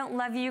 Not that I don't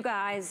love you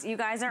guys. You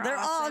guys are They're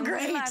awesome. all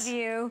great. We love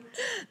you.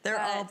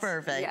 They're all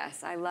perfect.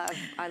 Yes, I love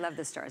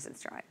the stars and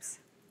stripes.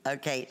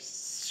 Okay,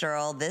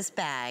 Sheryl, this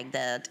bag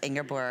that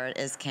Ingeborg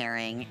is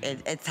carrying,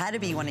 it's had to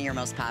be one of your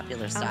most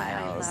popular styles.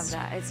 Oh, I love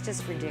that. It's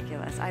just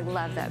ridiculous. I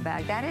love that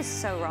bag. That is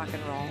so rock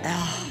and roll.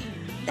 Oh,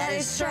 that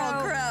is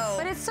Sheryl Crow.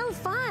 But it's so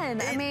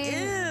fun. I mean,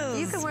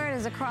 you can wear it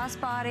as a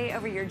crossbody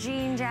over your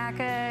jean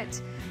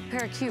jacket,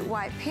 pair of cute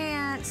white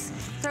pants,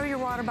 throw your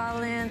water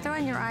bottle in, throw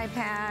in your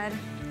iPad,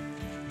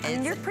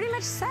 and you're pretty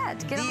much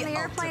set. Get on the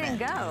airplane and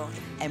go.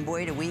 And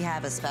boy, do we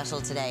have a special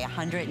today,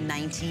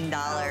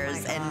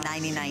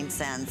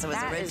 $119.99. It was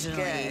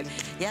originally,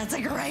 yeah, it's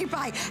a great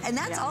buy. And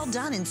that's all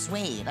done in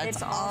suede.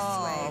 It's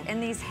all suede.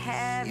 And these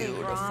heavy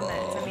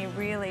grommets, I mean,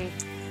 really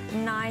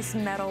nice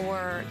metal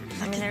work.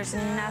 I mean, there's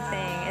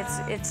nothing.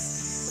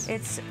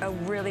 It's a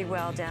really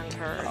well done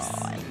purse.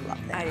 Oh, I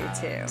love that. I do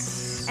too.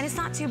 And it's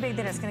not too big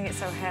that it's gonna get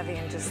so heavy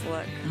and just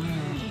look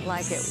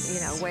like it, you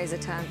know, weighs a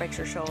ton, breaks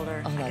your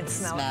shoulder. Oh, I can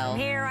smell it from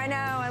here. I know,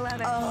 I love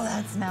it. Oh,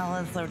 that smell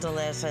is so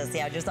delicious.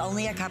 Yeah, just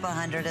only a couple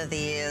hundred of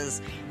these.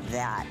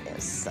 That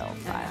is so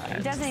fun.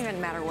 It doesn't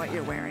even matter what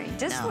you're wearing.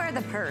 Just wear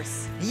the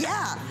purse.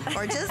 Yeah,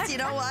 or just, you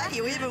know what?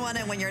 You even want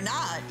it when you're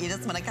not. You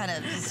just want to kind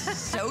of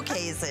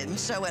showcase it and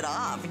show it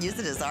off and use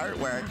it as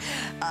artwork.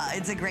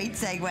 It's a great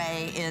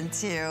segue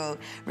into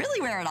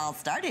really where it all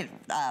started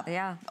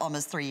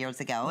almost 3 years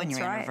ago in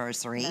your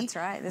anniversary. That's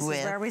right. This is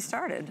where we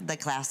started. The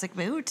classic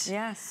boot.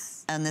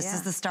 Yes. And this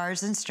is the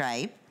Stars and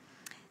Stripe.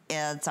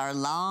 It's our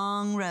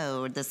Long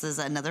Road. This is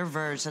another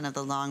version of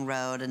the Long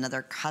Road,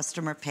 another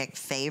customer pick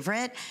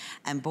favorite.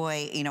 And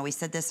boy, you know, we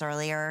said this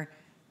earlier,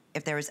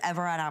 if there was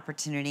ever an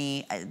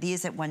opportunity,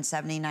 these at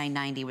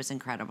 $179.90 was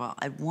incredible.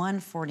 At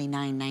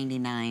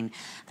 $149.99,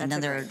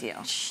 another a great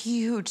deal.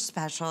 Huge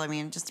special. I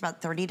mean, just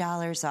about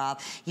 $30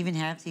 off. Even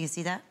have, do you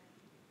see that?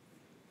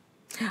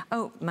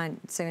 Oh, my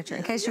signature.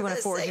 In case you want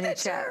to forge any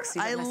checks.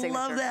 I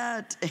love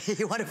that.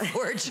 You want to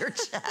forge your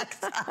checks.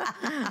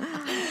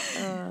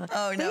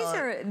 Oh,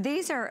 no.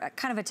 These are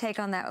kind of a take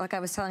on that, like I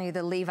was telling you,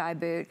 the Levi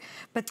boot.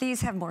 But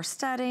these have more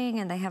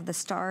studding, and they have the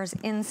stars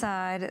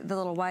inside, the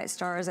little white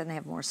stars, and they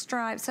have more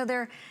stripes. So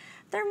they're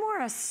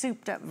more a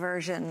souped-up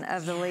version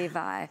of the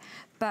Levi.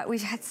 But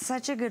we've had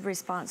such a good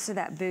response to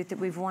that boot that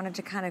we've wanted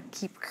to kind of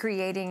keep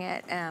creating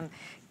it,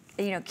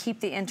 you know, keep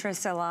the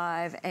interest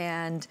alive,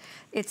 and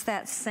it's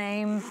that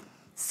same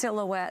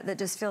silhouette that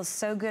just feels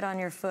so good on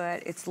your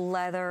foot. It's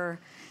leather,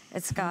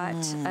 it's got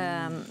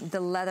the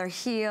leather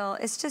heel.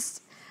 It's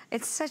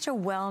such a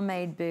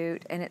well-made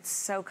boot, and it's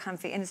so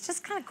comfy, and it's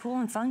just kind of cool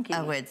and funky.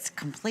 Oh, it's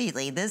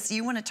completely. This,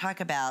 you want to talk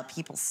about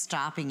people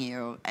stopping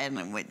you and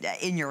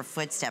in your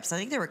footsteps. I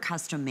think they were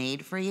custom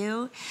made for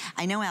you.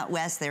 I know out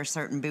west there's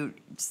certain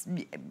boots,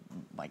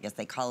 I guess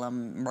they call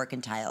them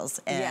mercantiles,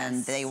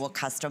 and they will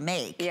custom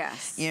make.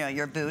 Yes. You know,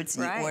 your boots,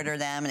 and you order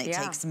them, and it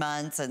takes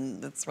months,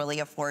 and it's really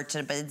a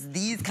fortune, but it's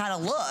these kind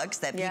of looks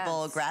that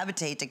people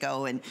gravitate to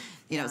go and,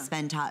 you know,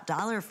 spend top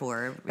dollar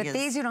for. But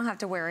these you don't have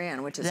to wear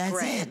in, which is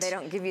great. They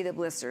don't give you the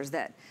blisters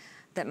that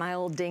that my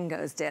old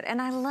dingoes did. And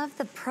I love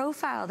the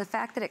profile, the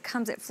fact that it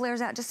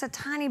flares out just a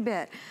tiny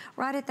bit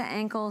right at the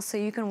ankle, so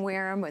you can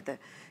wear them with a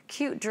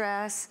cute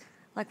dress,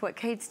 like what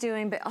Kate's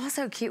doing, but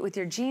also cute with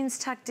your jeans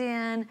tucked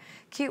in,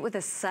 cute with a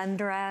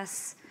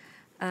sundress.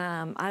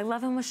 I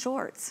love them with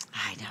shorts.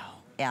 I know.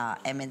 Yeah,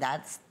 I mean,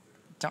 that's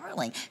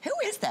darling. Who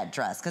is that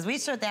dress? Because we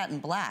showed that in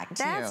black,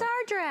 too. That's our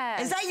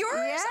dress. Is that yours?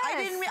 Yes.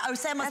 I didn't oh,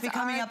 Sam must be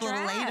coming up a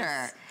little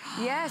later.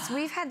 Yes,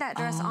 we've had that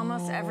dress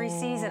almost every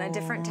season, a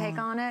different take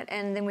on it,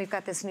 and then we've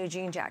got this new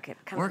jean jacket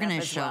coming up. We're going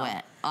to show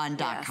it on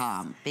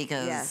 .com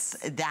because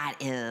that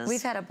is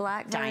We've had a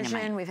black dynamite.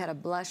 version, we've had a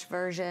blush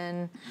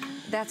version.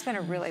 That's been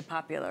a really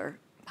popular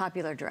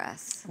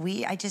dress.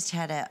 I just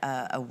had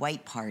a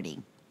white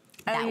party.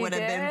 Oh, that would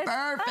have been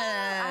perfect.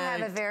 I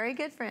have a very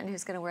good friend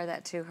who's going to wear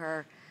that to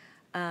her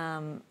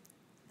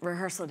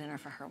rehearsal dinner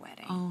for her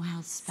wedding. Oh, how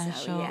special.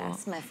 So,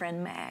 yes, my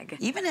friend Meg.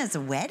 Even as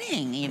a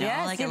wedding, you know.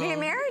 Yes, like you get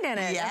married in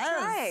it. Yes,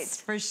 that's right.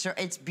 For sure.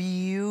 It's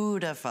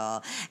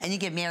beautiful. And you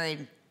get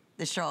married,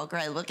 the Sheryl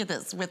Crow. Look at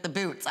this, with the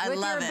boots. I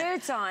love it. With your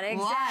boots on,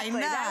 exactly. Why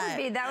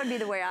not? That would be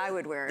the way I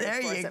would wear it,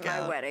 of course, at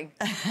my wedding.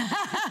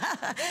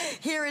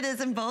 Here it is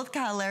in both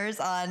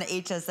colors on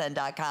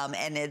hsn.com,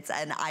 and it's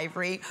an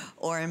ivory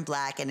or in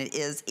black, and it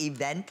is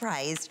event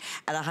priced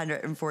at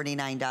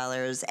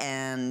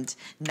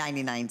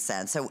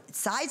 $149.99. So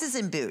sizes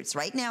in boots.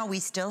 Right now we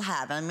still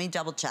have, let me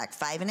double check,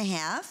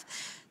 5.5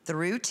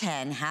 through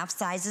 10, half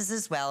sizes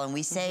as well, and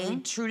we say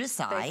true to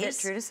size. They fit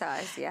true to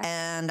size, yeah.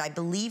 And I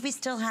believe we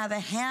still have a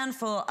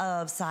handful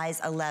of size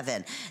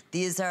 11.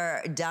 These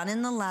are done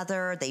in the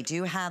leather. They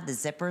do have the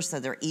zippers, so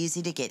they're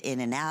easy to get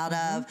in and out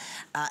of.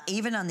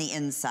 Even on the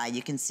inside,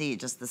 you can see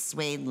just the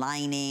suede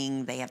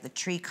lining. They have the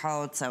tree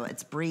coat, so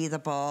it's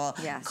breathable.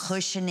 Yes.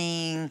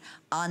 Cushioning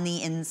on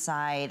the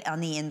inside,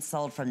 on the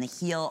insole, from the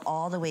heel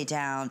all the way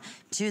down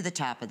to the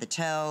top of the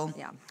toe.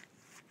 Yeah.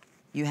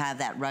 You have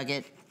that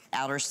rugged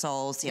outer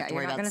soles, so you have to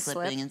worry about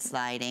slipping and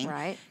sliding.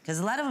 Right. Because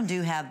a lot of them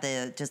do have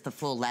just the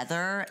full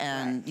leather,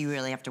 and you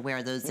really have to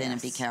wear those in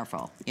and be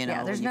careful, you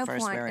know, there's when you no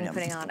first point wear in them.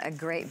 putting on a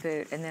great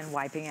boot and then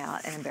wiping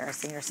out and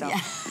embarrassing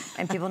yourself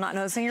and people not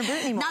noticing your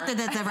boot anymore. Not that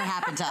that's ever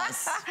happened to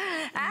us.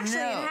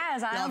 Actually, it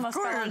has. I almost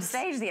fell on course.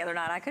 stage the other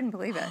night. I couldn't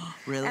believe it.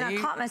 Really? And I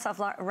caught myself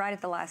right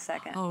at the last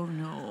second. Oh,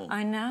 no.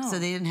 I know. So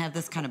they didn't have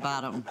this kind of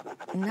bottom?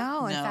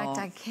 No, in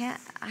fact,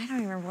 I don't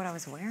even remember what I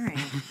was wearing.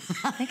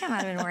 I think I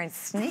might have been wearing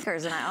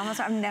sneakers, and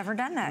I've never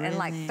done that in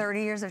like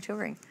 30 years of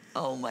touring.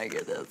 Oh my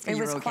goodness. It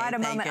was quite a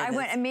moment.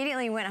 I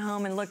immediately went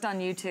home and looked on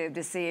YouTube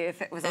to see if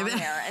it was on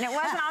there. And it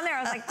wasn't on there.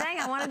 I was like, dang,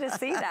 I wanted to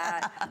see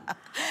that.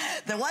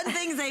 The one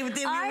thing they want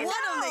them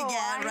to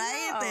get,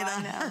 right?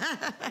 I know.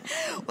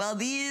 Well,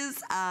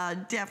 these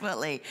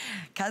definitely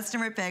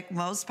customer pick,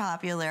 most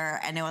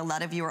popular. I know a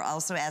lot of you are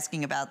also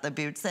asking about the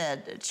boots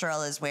that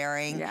Sheryl is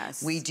wearing.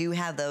 Yes. We do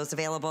have those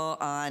available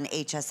on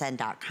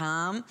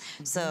hsn.com.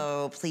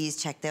 So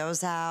please check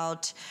those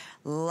out.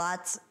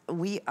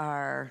 We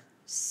are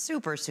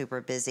super, super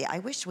busy. I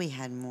wish we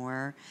had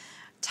more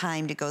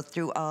time to go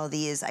through all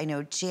these. I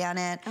know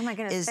Janet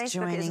is Facebook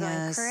joining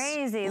us.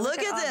 Crazy. Look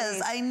at this.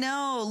 These. I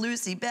know.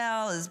 Lucy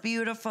Bell is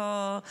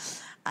beautiful.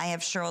 I have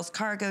Cheryl's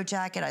cargo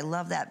jacket. I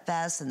love that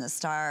vest and the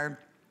star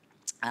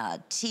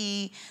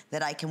tee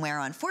that I can wear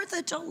on 4th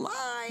of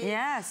July.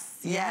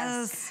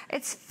 Yes.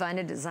 It's fun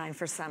to design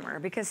for summer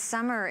because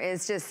summer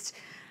is just...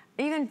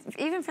 Even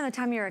from the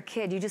time you're a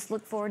kid, you just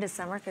look forward to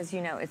summer because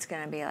you know it's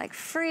going to be like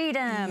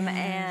freedom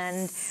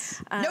and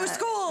no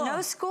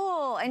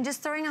school, and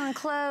just throwing on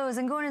clothes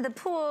and going to the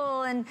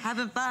pool and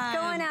having fun,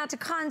 going out to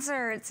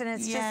concerts, and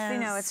it's just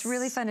it's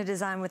really fun to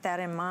design with that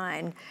in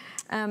mind.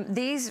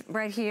 These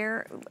right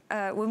here,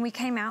 when we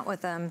came out with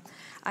them,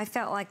 I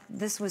felt like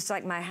this was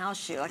like my house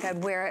shoe. Like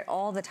I'd wear it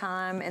all the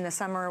time in the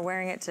summer,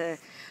 wearing it to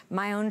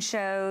my own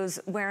shows,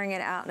 wearing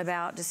it out and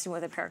about, just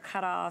with a pair of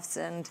cutoffs,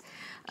 and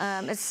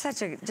it's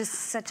such a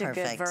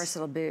good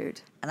versatile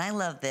boot. And I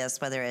love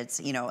this, whether it's,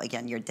 you know,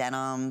 again, your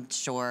denim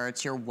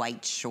shorts, your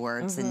white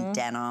shorts and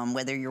denim,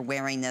 whether you're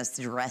wearing this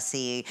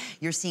dressy,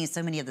 you're seeing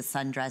so many of the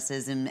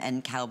sundresses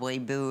and cowboy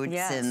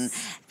boots.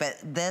 But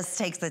this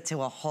takes it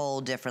to a whole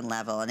different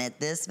level. And at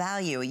this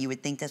value, you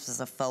would think this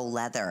was a faux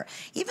leather.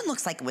 Even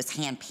looks like it was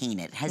hand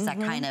painted. Has that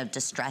kind of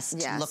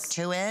distressed look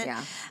to it.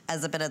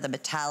 As a bit of the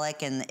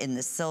metallic and in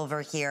the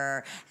silver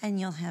here. And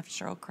you'll have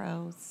Sheryl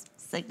Crow's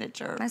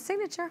signature. My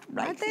signature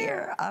right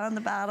there on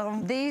the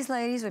bottom. These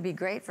ladies would be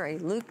great for a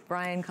Luke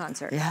Bryan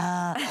concert.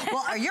 Yeah.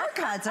 Well, or your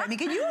concert. I mean,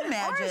 can you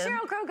imagine? Or a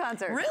Sheryl Crow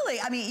concert. Really?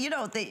 I mean, you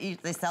know, they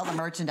sell the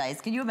merchandise.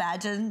 Can you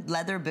imagine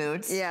leather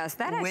boots? Yes,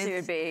 that actually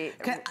would be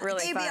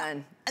really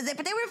fun.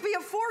 But they would be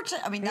a fortune.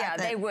 I mean,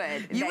 they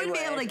would. You wouldn't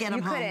be able to get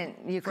them home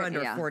for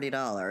under yeah.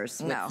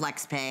 $40 with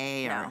flex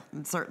pay, or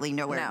certainly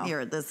nowhere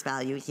near this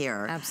value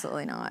here.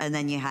 Absolutely not. And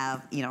then you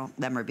have, you know,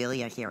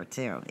 memorabilia here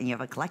too, and you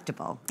have a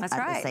collectible at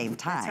the same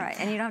time. That's right.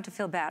 And you don't have to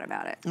feel bad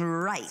about it.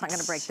 Right. It's not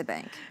going to break the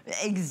bank.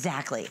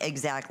 Exactly.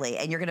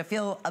 And you're going to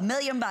feel $1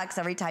 million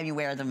every time you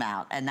wear them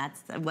out, and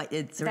that's what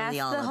it's really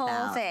all about. That's the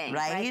whole thing,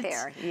 right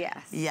there.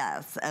 Yes.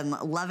 Yes, and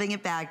loving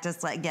it back,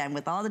 just like, again,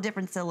 with all the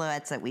different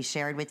silhouettes that we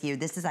shared with you.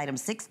 This is item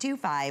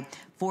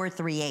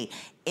 625438.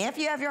 If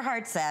you have your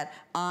heart set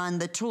on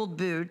the tooled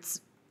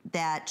boots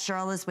that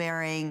Sheryl is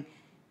wearing,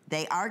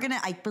 they are gonna,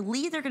 I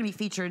believe they're gonna be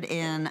featured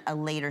in a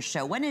later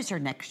show. When is your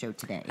next show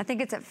today? I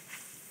think it's at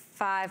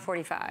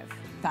 5:45.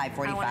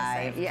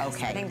 5:45. Yes,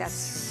 okay. I think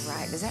that's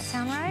right. Does that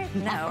sound right?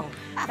 No,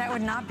 that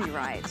would not be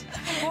right.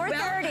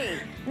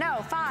 4:30.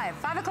 No,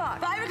 5 o'clock.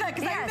 5 o'clock,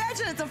 because I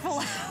imagine it's a full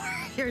hour.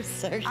 You're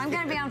so cute. I'm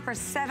going to be on for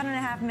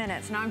 7.5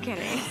 minutes. No, I'm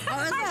kidding.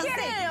 I'm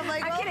kidding. I'm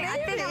like, I'm kidding.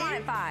 Maybe. I think I'm on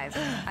at 5.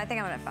 I think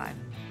I'm on at 5.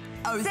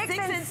 Oh, 6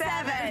 and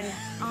 7.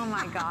 Oh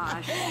my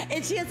gosh.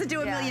 And she has to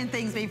do a million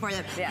things before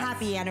that. Yes.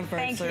 Happy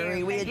anniversary. Thank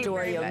you. We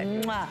adore you.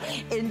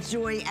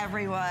 Enjoy,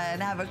 everyone.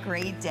 Have a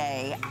great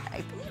day.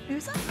 I believe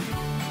news on.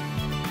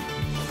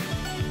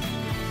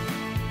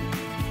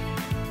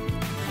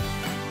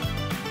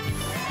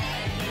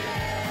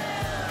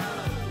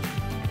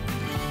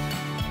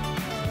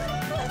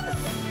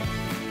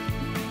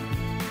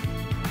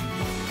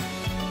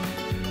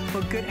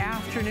 Well, good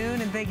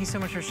afternoon, and thank you so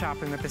much for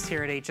shopping with us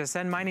here at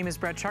HSN. My name is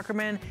Brett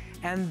Chuckerman,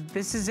 and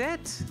this is it.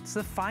 It's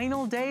the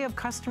final day of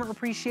Customer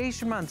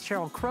Appreciation Month.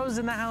 Sheryl Crow's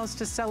in the house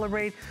to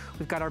celebrate.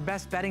 We've got our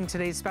best betting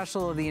today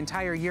special of the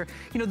entire year.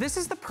 You know, this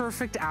is the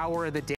perfect hour of the day